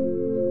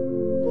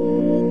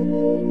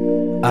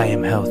 I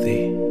am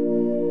healthy.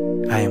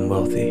 I am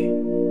wealthy.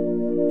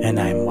 And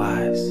I am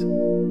wise.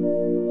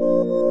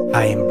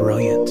 I am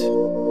brilliant.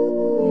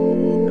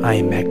 I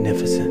am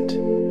magnificent.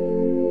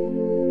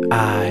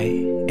 I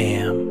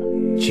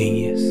am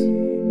genius.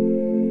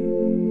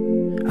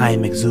 I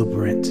am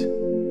exuberant.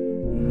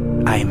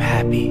 I am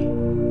happy.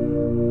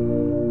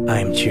 I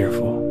am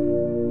cheerful.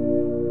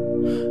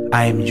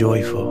 I am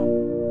joyful.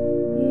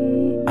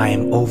 I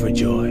am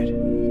overjoyed.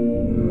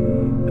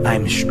 I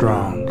am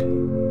strong.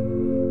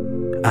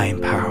 I am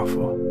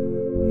powerful.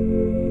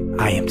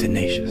 I am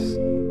tenacious.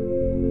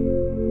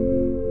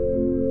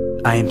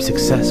 I am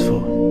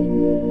successful.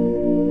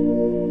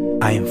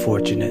 I am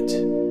fortunate.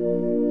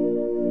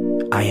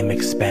 I am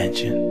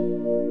expansion.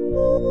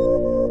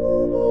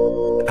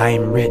 I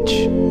am rich.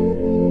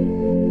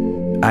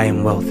 I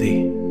am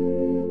wealthy.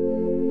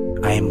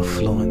 I am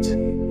affluent.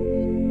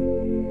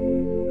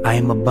 I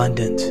am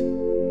abundant.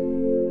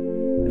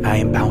 I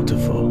am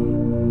bountiful.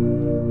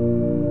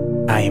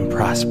 I am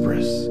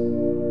prosperous.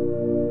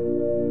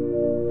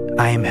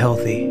 I am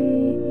healthy.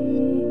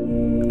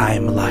 I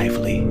am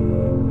lively.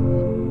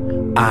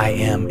 I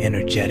am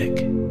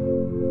energetic.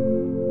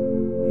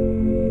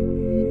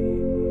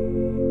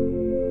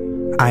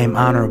 I am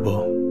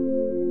honorable.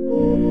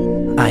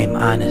 I am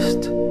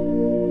honest.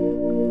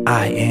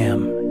 I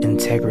am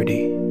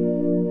integrity.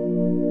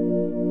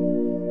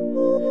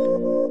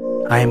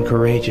 I am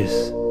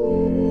courageous.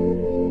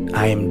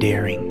 I am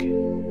daring.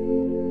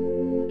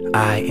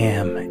 I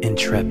am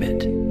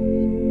intrepid.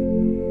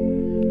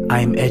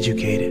 I am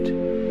educated.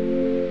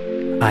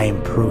 I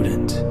am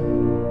prudent.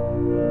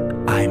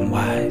 I am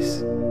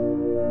wise.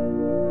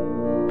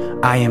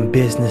 I am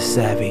business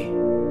savvy.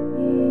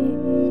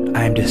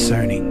 I am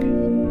discerning.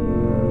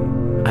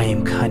 I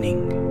am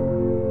cunning.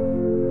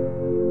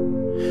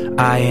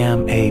 I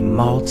am a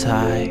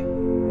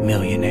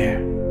multi-millionaire.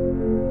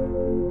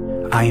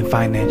 I am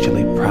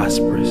financially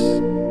prosperous.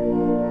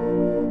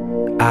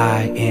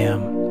 I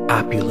am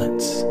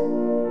opulence.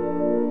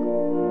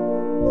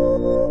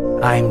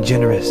 I am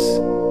generous.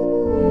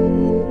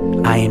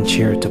 I am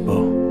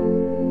charitable.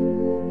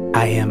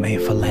 I am a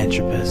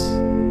philanthropist.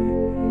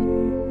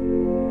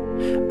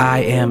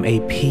 I am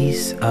a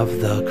piece of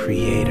the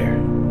Creator.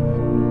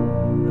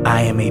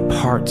 I am a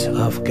part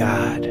of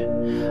God.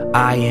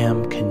 I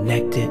am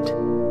connected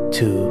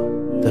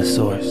to the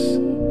Source.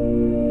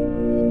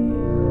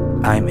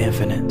 I am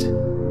infinite.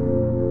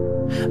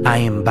 I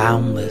am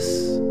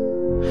boundless.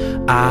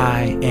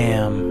 I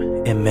am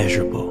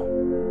immeasurable.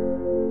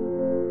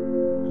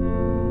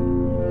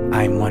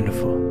 I am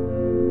wonderful.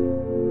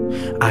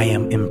 I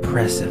am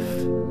impressive.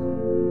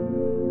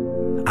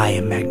 I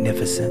am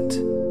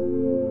magnificent.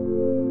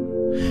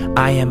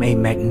 I am a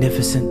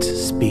magnificent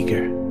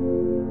speaker.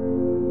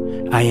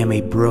 I am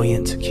a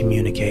brilliant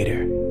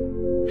communicator.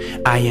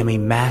 I am a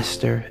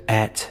master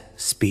at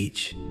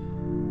speech.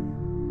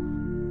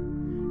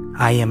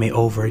 I am an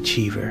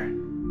overachiever.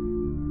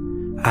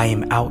 I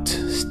am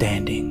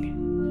outstanding.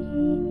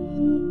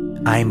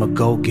 I am a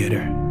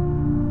go-getter.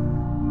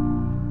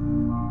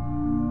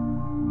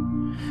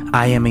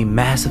 I am a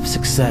massive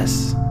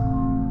success.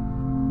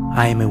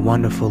 I am a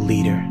wonderful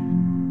leader.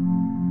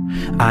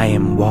 I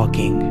am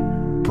walking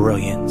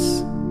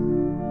brilliance.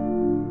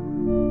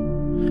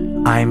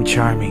 I am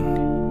charming.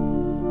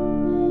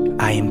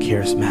 I am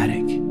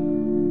charismatic.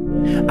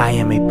 I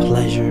am a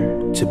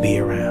pleasure to be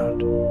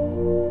around.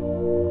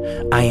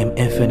 I am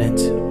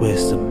infinite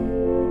wisdom.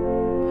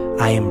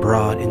 I am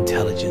broad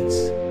intelligence.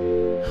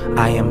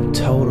 I am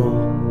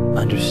total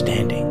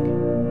understanding.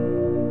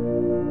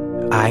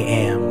 I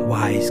am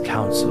wise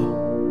counsel.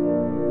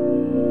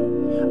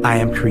 I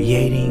am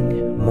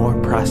creating more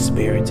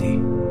prosperity.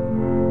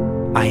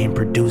 I am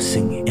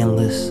producing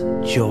endless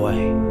joy.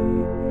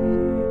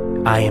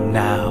 I am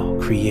now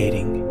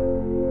creating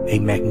a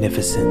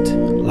magnificent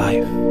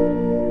life.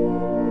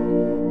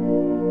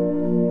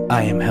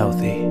 I am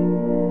healthy.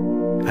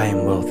 I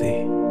am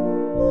wealthy.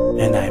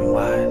 And I am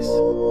wise.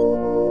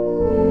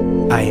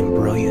 I am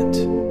brilliant.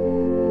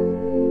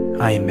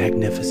 I am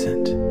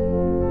magnificent.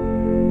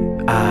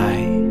 I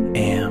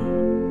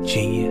am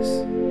genius.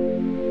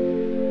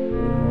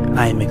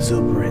 I am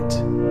exuberant.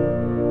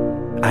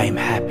 I am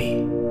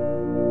happy.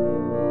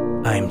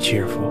 I am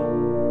cheerful.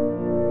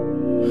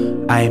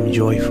 I am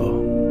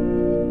joyful.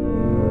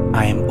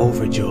 I am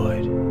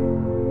overjoyed.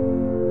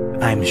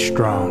 I am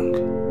strong.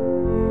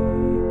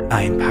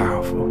 I am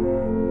powerful.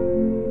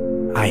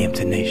 I am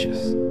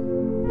tenacious.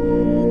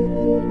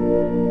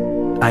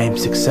 I am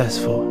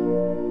successful.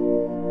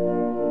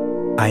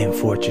 I am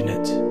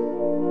fortunate.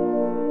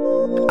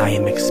 I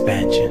am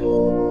expansion.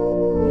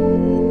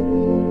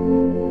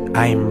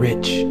 I am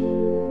rich.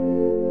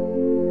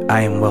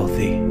 I am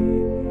wealthy.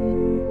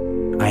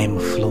 I am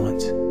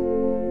affluent.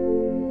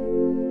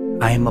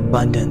 I am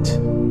abundant.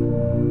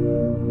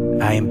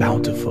 I am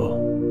bountiful.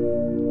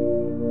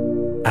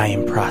 I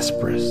am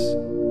prosperous.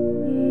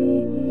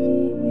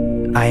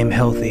 I am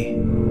healthy.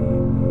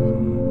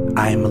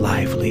 I am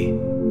lively.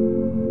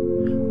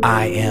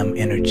 I am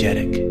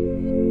energetic.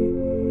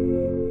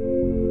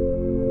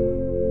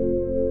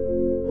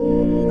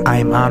 I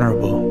am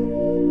honorable.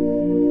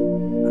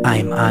 I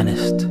am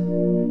honest.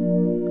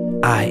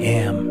 I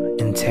am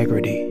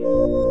integrity.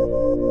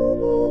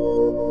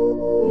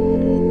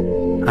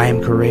 I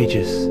am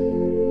courageous.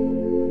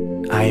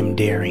 I am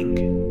daring.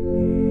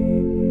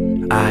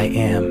 I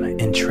am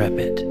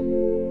intrepid.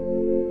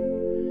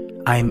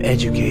 I am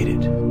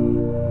educated.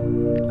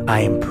 I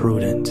am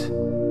prudent.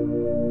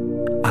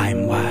 I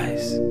am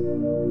wise.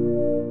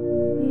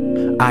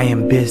 I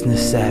am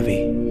business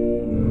savvy.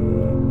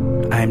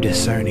 I am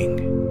discerning.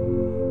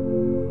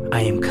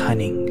 I am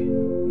cunning.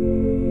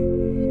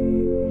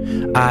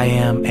 I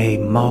am a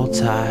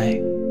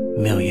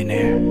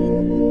multi-millionaire.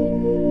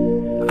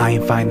 I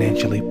am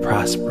financially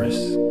prosperous.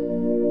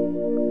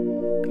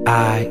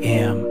 I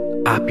am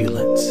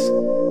opulence.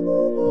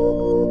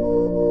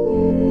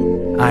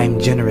 I am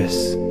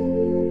generous.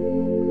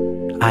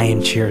 I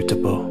am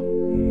charitable.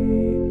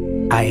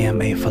 I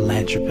am a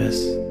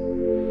philanthropist.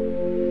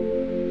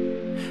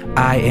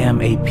 I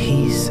am a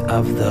piece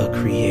of the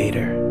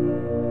Creator.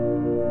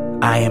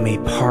 I am a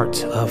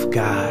part of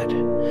God.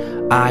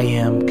 I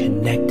am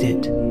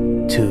connected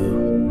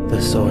to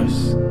the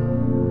Source.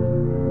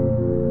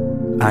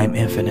 I am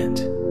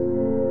infinite.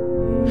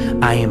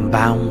 I am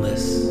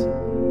boundless.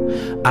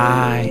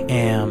 I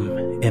am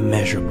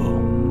immeasurable.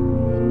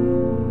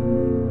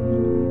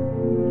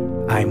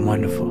 I am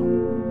wonderful.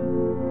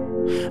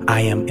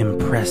 I am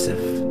impressive.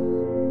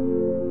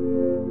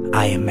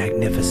 I am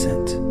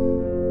magnificent.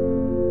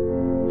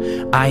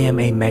 I am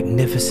a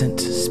magnificent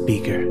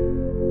speaker.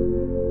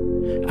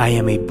 I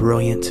am a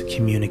brilliant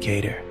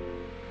communicator.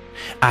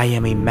 I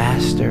am a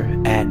master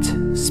at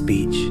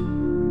speech.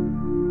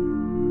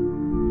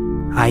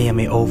 I am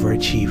an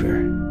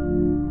overachiever.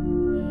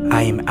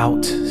 I am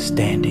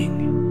outstanding.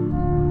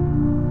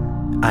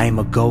 I am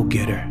a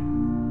go-getter.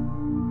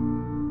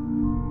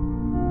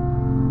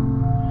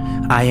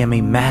 I am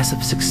a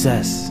massive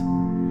success.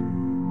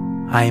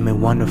 I am a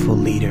wonderful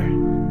leader.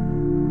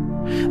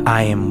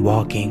 I am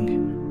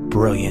walking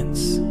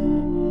brilliance.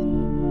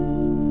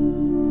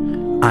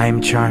 I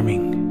am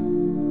charming.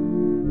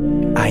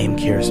 I am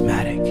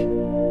charismatic.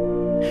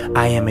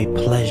 I am a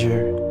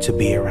pleasure to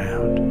be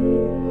around.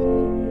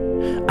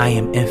 I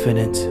am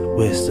infinite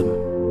wisdom.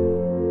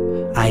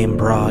 I am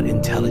broad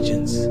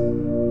intelligence.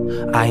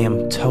 I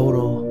am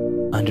total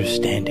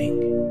understanding.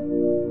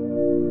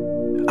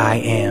 I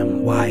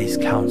am wise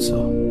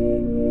counsel.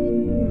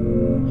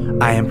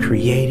 I am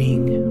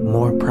creating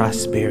more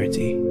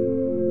prosperity.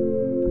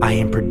 I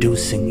am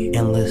producing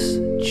endless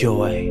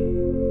joy.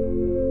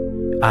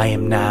 I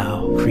am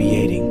now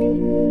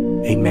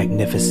creating a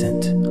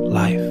magnificent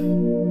life.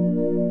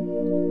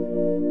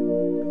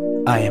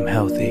 I am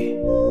healthy.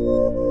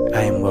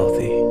 I am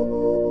wealthy.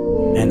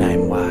 And I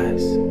am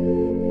wise.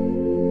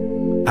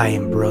 I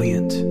am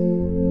brilliant.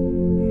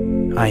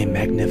 I am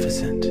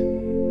magnificent.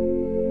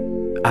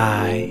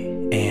 I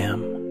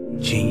am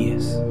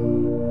genius.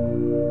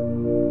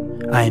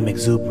 I am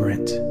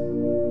exuberant.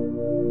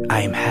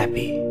 I am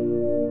happy.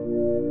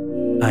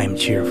 I am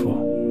cheerful.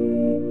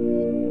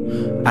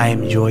 I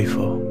am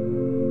joyful.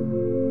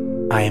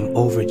 I am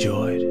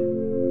overjoyed.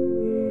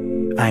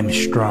 I am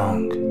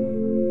strong.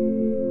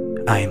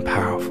 I am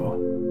powerful.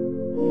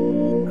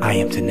 I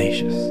am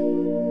tenacious.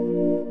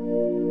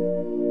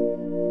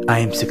 I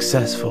am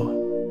successful.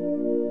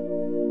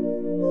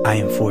 I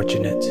am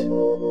fortunate.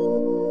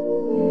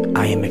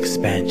 I am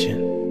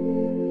expansion.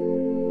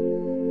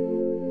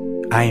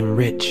 I am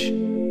rich.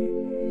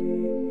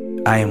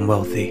 I am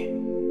wealthy.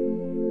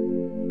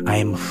 I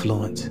am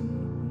affluent.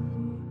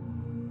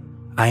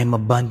 I am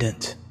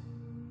abundant.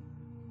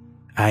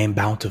 I am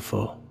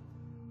bountiful.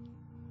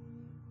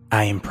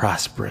 I am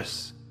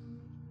prosperous.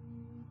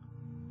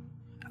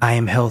 I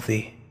am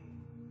healthy.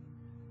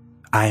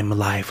 I am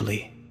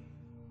lively.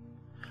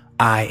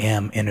 I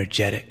am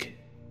energetic.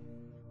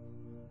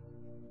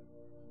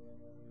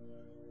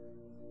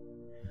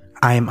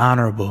 I am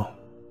honorable.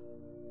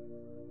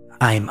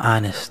 I am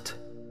honest.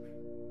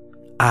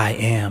 I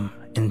am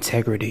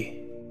integrity.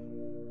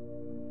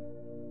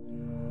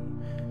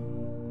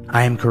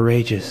 I am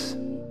courageous.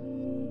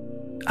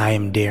 I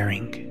am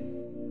daring.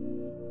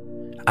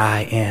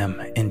 I am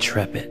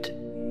intrepid.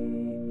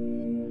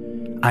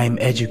 I am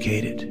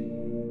educated.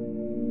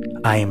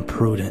 I am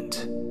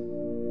prudent.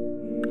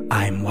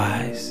 I am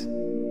wise.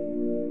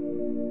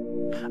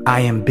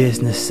 I am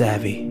business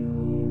savvy.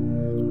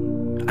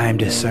 I am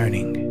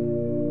discerning.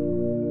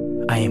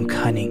 I am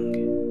cunning.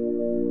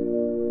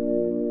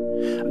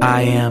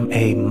 I am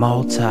a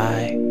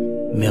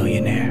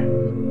multi-millionaire.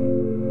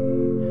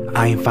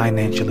 I am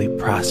financially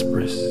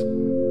prosperous.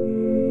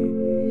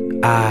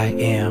 I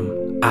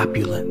am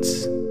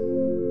opulence.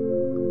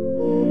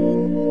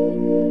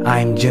 I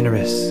am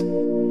generous.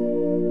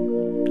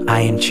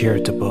 I am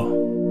charitable.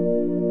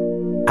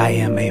 I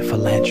am a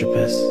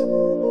philanthropist.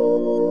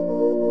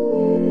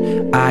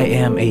 I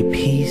am a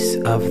piece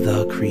of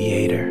the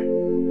Creator.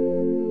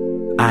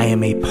 I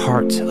am a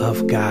part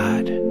of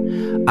God.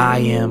 I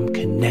am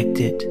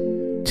connected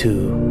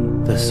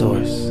to the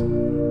Source.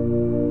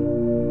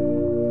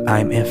 I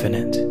am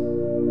infinite.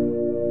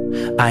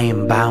 I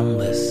am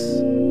boundless.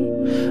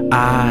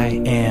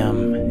 I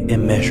am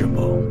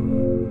immeasurable.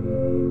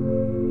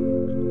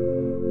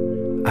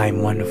 I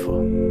am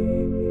wonderful.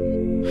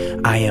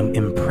 I am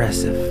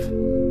impressive.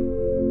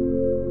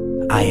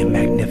 I am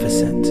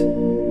magnificent.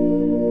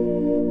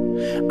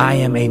 I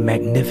am a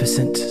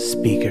magnificent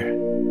speaker.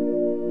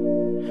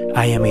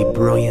 I am a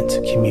brilliant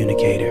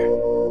communicator.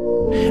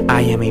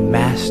 I am a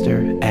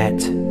master at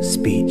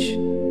speech.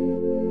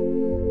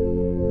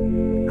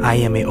 I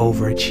am an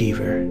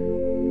overachiever.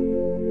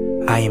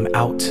 I am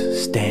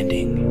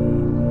outstanding.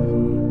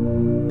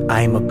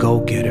 I am a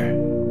go-getter.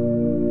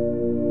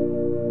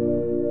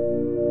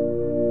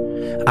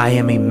 I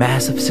am a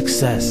massive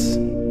success.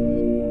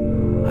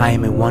 I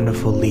am a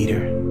wonderful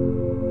leader.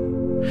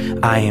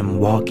 I am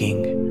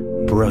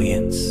walking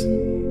brilliance.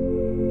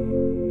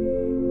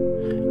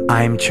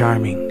 I am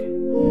charming.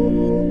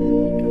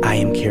 I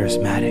am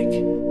charismatic.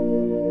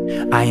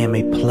 I am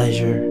a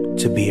pleasure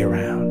to be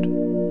around.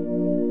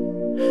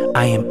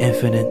 I am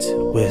infinite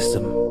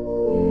wisdom.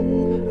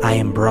 I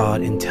am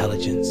broad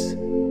intelligence.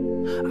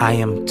 I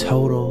am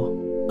total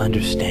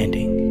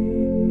understanding.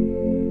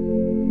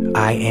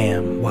 I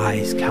am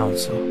wise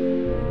counsel.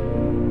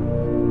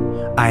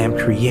 I am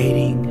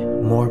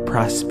creating more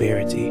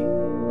prosperity.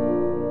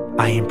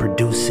 I am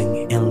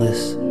producing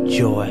endless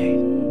joy.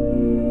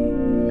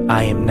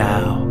 I am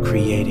now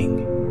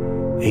creating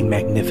a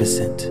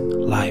magnificent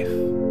life.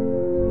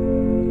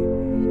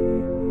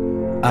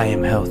 I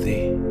am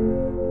healthy.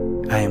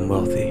 I am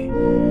wealthy.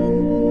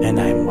 And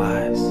I am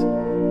wise.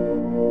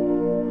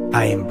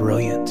 I am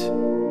brilliant.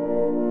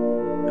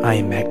 I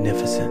am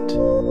magnificent.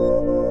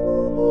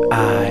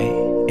 I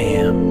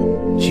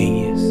am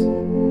genius.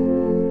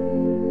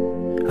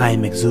 I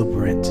am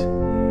exuberant.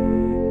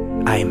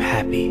 I am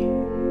happy.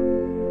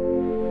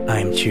 I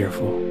am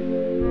cheerful.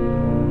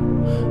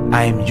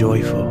 I am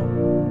joyful.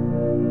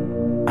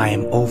 I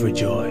am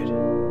overjoyed.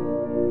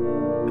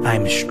 I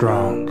am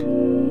strong.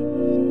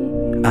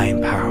 I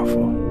am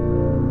powerful.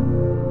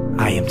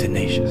 I am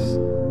tenacious.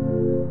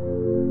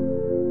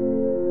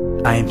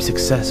 I am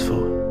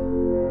successful.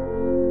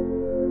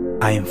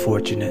 I am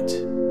fortunate.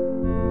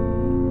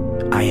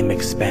 I am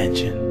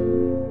expansion.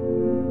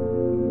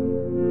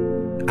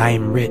 I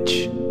am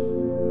rich.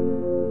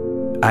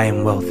 I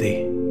am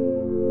wealthy.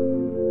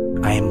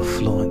 I am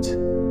affluent.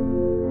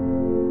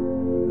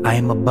 I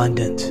am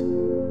abundant.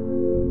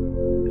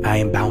 I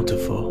am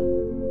bountiful.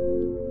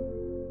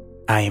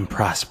 I am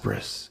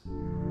prosperous.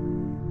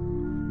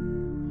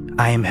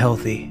 I am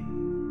healthy.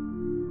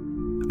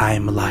 I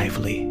am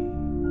lively.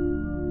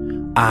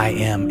 I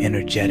am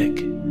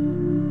energetic.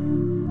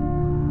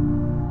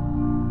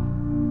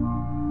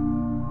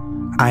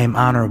 I am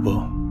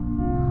honorable.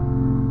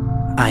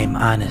 I am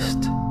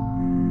honest.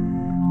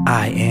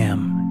 I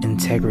am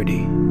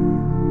integrity.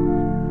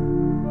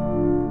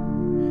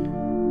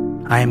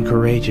 I am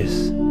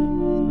courageous.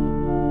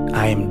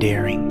 I am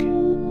daring.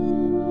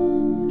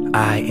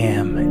 I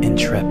am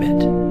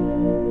intrepid.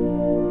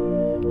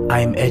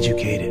 I am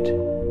educated.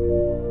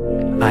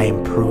 I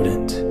am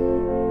prudent.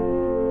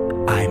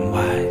 I am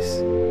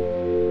wise.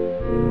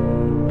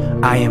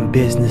 I am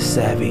business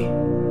savvy.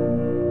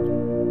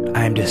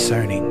 I am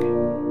discerning.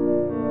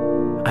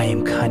 I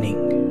am cunning.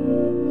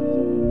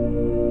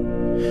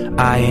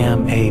 I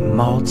am a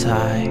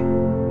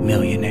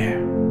multi-millionaire.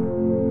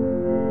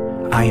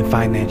 I am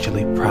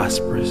financially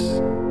prosperous.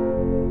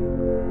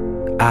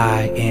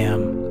 I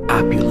am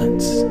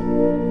opulence.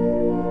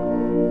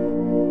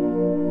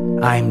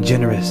 I am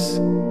generous.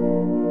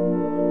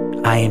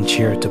 I am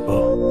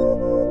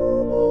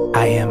charitable.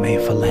 I am a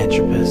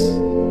philanthropist.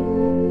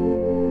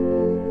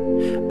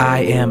 I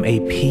am a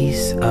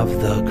piece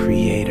of the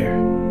Creator.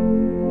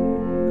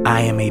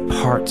 I am a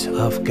part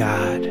of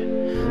God.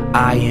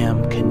 I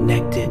am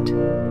connected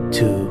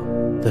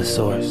to the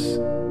Source.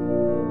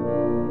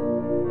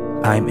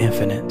 I am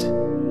infinite.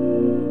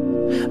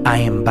 I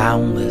am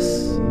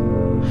boundless.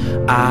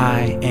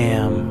 I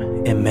am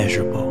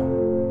immeasurable.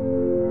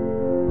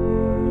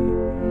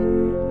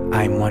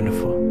 I am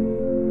wonderful.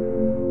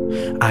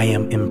 I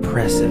am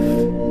impressive.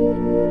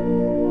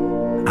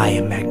 I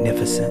am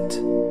magnificent.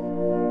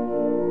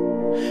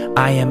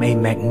 I am a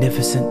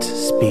magnificent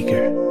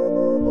speaker.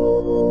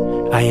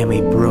 I am a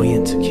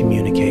brilliant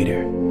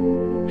communicator.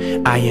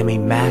 I am a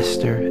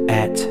master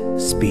at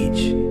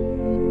speech.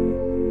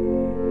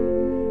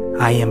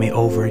 I am an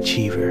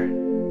overachiever.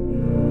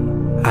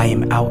 I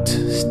am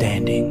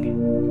outstanding.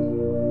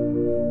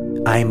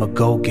 I am a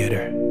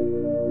go-getter.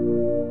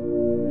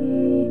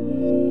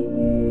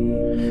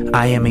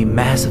 I am a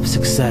massive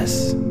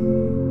success.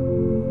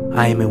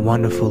 I am a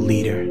wonderful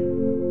leader.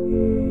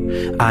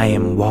 I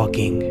am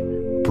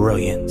walking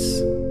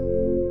brilliance.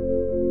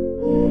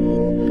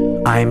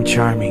 I am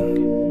charming.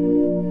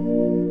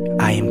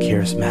 I am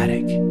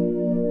charismatic.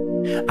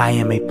 I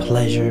am a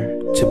pleasure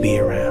to be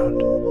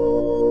around.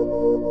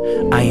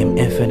 I am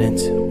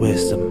infinite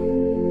wisdom.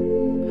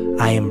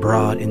 I am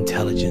broad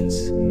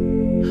intelligence.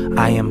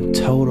 I am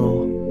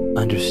total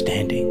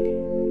understanding.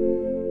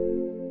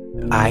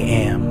 I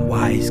am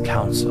wise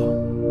counsel.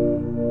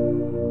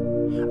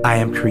 I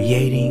am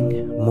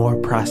creating more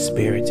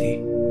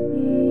prosperity.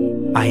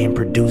 I am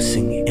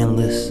producing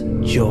endless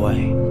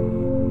joy.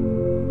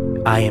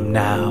 I am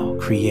now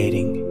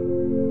creating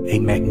a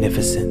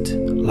magnificent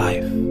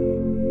life.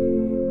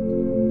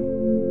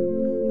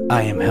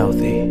 I am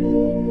healthy.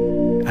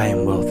 I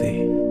am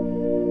wealthy.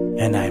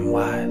 And I am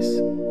wise.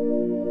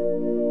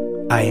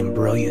 I am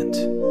brilliant.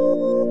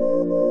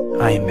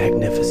 I am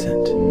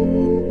magnificent.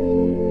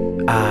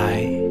 I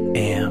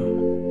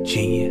am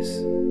genius.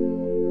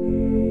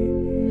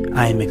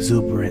 I am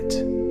exuberant.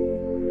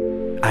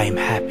 I am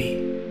happy.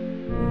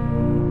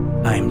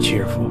 I am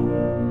cheerful.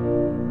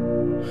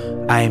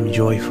 I am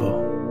joyful.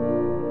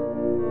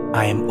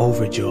 I am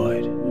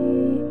overjoyed.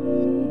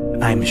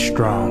 I am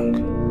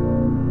strong.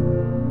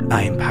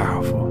 I am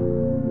powerful.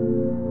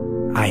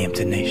 I am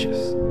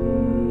tenacious.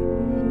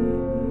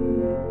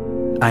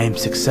 I am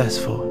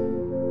successful.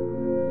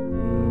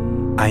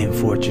 I am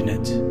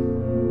fortunate.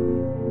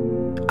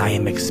 I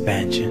am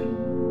expansion.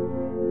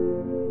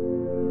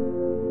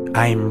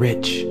 I am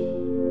rich.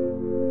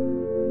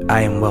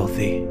 I am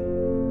wealthy.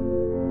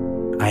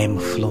 I am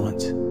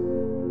affluent.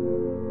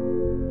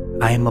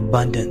 I am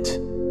abundant.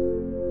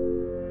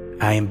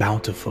 I am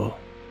bountiful.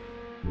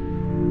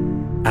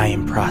 I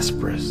am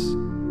prosperous.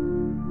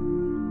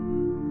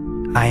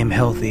 I am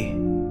healthy.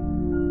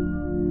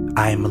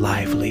 I am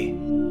lively.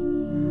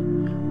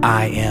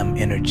 I am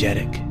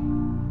energetic.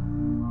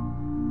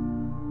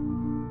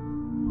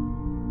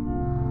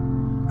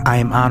 I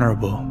am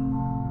honorable.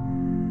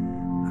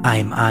 I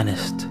am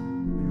honest.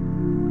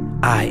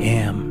 I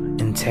am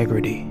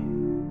integrity.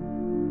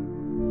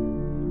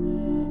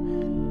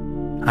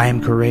 I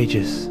am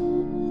courageous.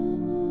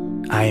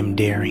 I am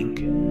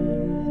daring.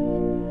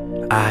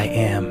 I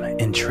am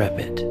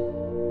intrepid.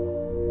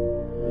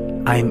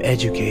 I am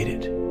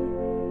educated.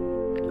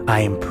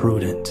 I am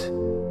prudent.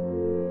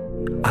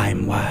 I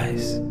am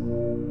wise.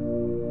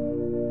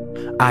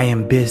 I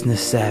am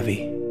business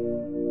savvy.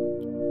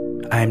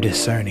 I am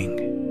discerning.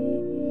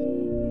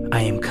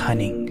 I am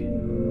cunning.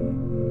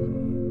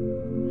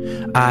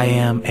 I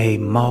am a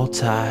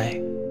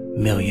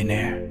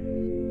multi-millionaire.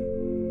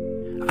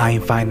 I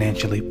am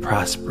financially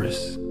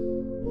prosperous.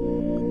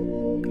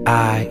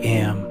 I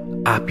am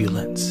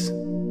opulence.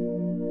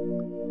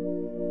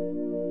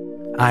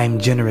 I am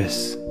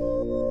generous.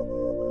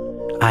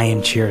 I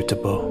am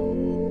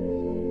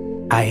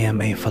charitable. I am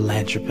a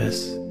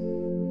philanthropist.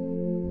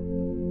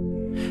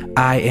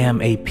 I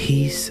am a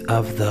piece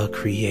of the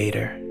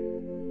Creator.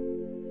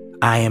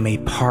 I am a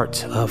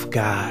part of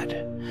God.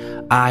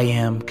 I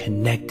am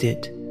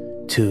connected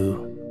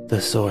to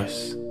the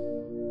Source.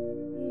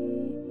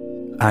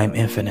 I am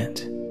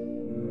infinite.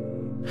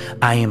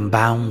 I am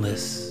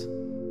boundless.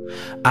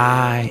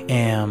 I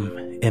am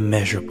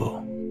immeasurable.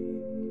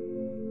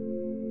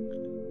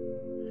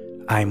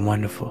 I am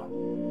wonderful.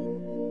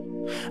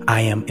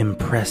 I am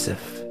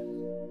impressive.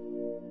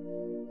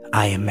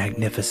 I am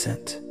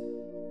magnificent.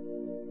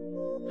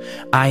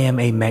 I am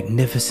a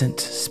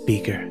magnificent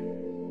speaker.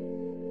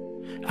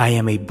 I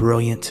am a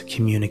brilliant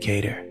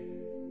communicator.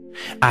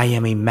 I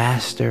am a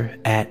master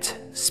at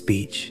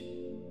speech.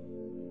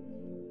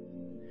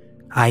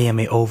 I am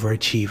an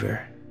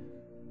overachiever.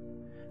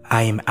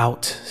 I am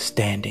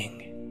outstanding.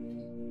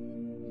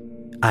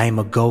 I am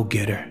a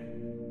go-getter.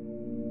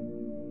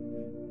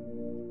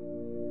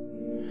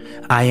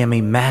 I am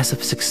a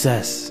massive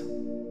success.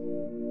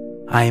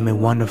 I am a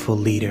wonderful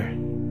leader.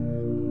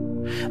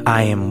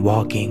 I am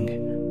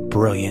walking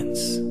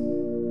brilliance.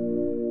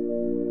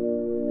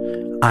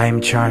 I am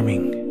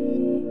charming.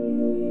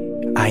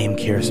 I am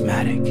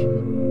charismatic.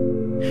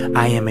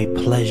 I am a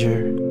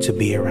pleasure to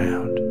be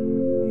around.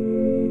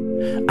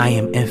 I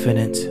am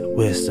infinite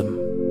wisdom.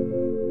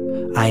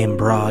 I am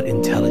broad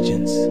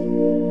intelligence.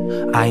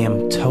 I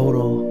am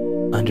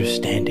total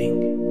understanding.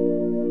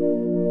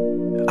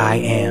 I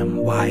am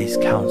wise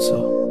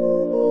counsel.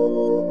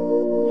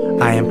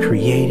 I am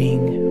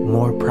creating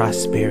more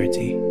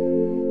prosperity.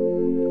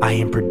 I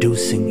am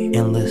producing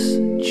endless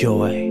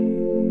joy.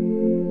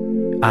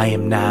 I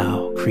am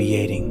now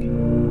creating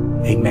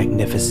a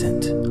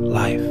magnificent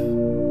life.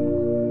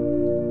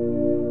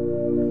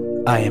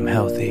 I am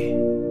healthy.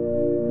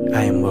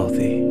 I am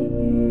wealthy.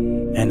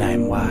 And I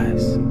am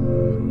wise.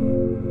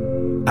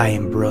 I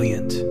am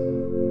brilliant.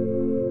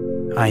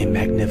 I am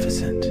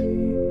magnificent.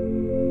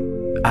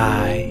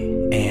 I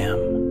am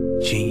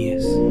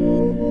genius.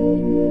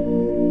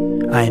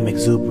 I am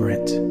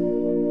exuberant.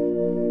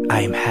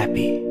 I am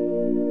happy.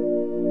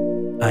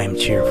 I am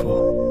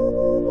cheerful.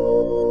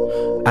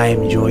 I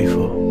am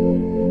joyful.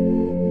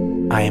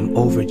 I am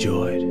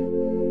overjoyed.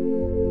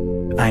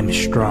 I am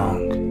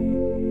strong.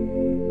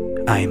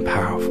 I am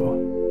powerful.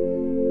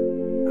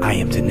 I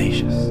am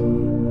tenacious.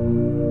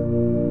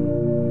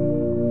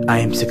 I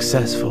am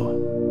successful.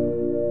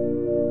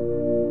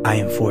 I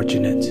am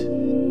fortunate.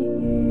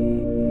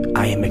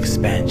 I am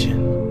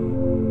expansion.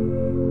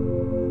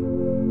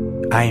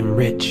 I am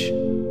rich.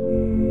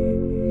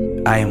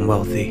 I am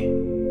wealthy.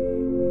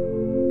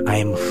 I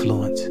am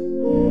affluent.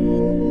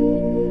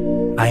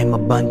 I am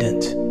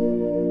abundant.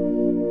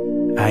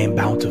 I am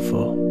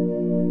bountiful.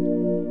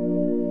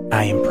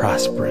 I am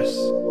prosperous.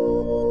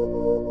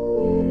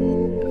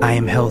 I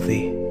am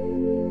healthy.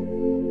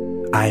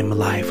 I am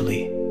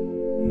lively.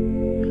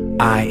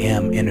 I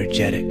am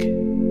energetic.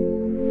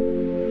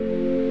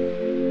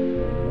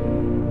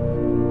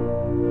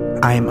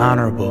 I am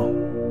honorable.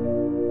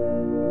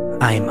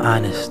 I am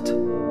honest.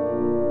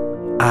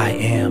 I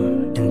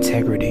am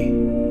integrity.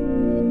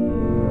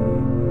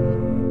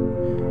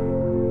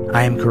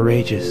 I am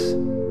courageous.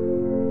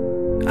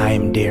 I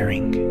am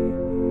daring.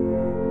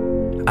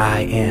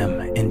 I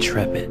am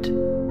intrepid.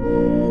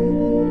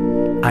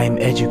 I am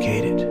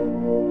educated.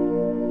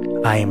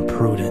 I am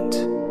prudent.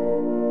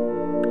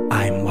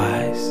 I am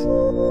wise.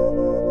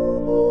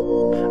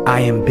 I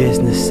am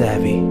business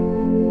savvy.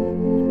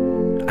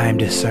 I am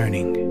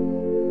discerning.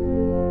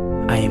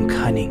 I am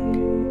cunning.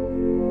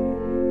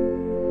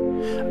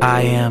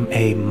 I am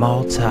a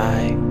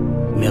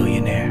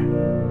multi-millionaire.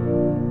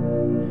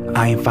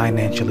 I am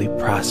financially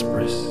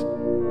prosperous.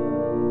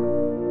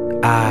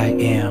 I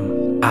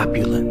am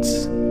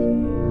opulence.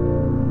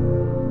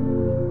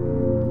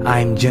 I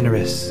am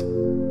generous.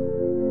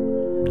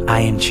 I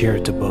am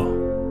charitable.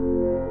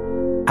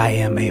 I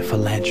am a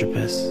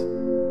philanthropist.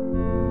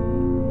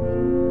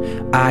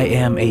 I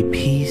am a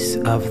piece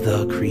of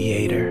the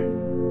Creator.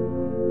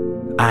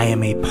 I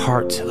am a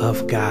part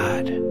of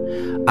God.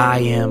 I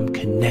am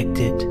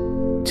connected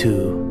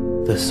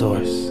to the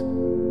Source.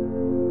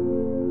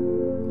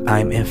 I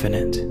am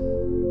infinite.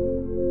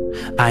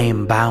 I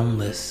am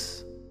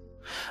boundless.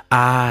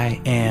 I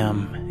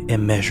am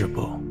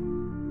immeasurable.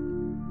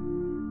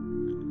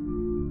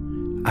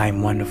 I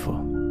am wonderful.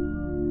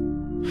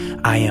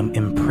 I am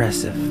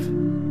impressive.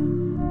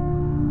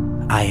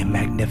 I am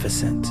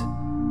magnificent.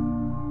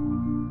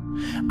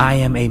 I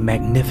am a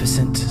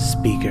magnificent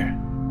speaker.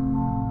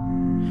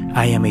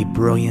 I am a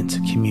brilliant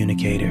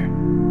communicator.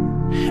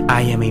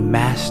 I am a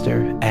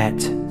master at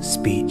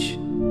speech.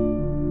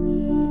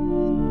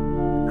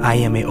 I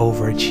am an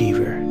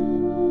overachiever.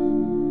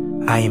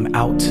 I am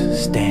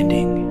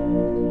outstanding.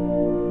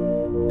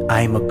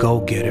 I am a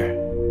go-getter.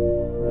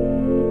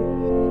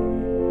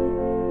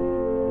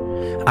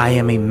 I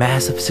am a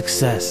massive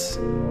success.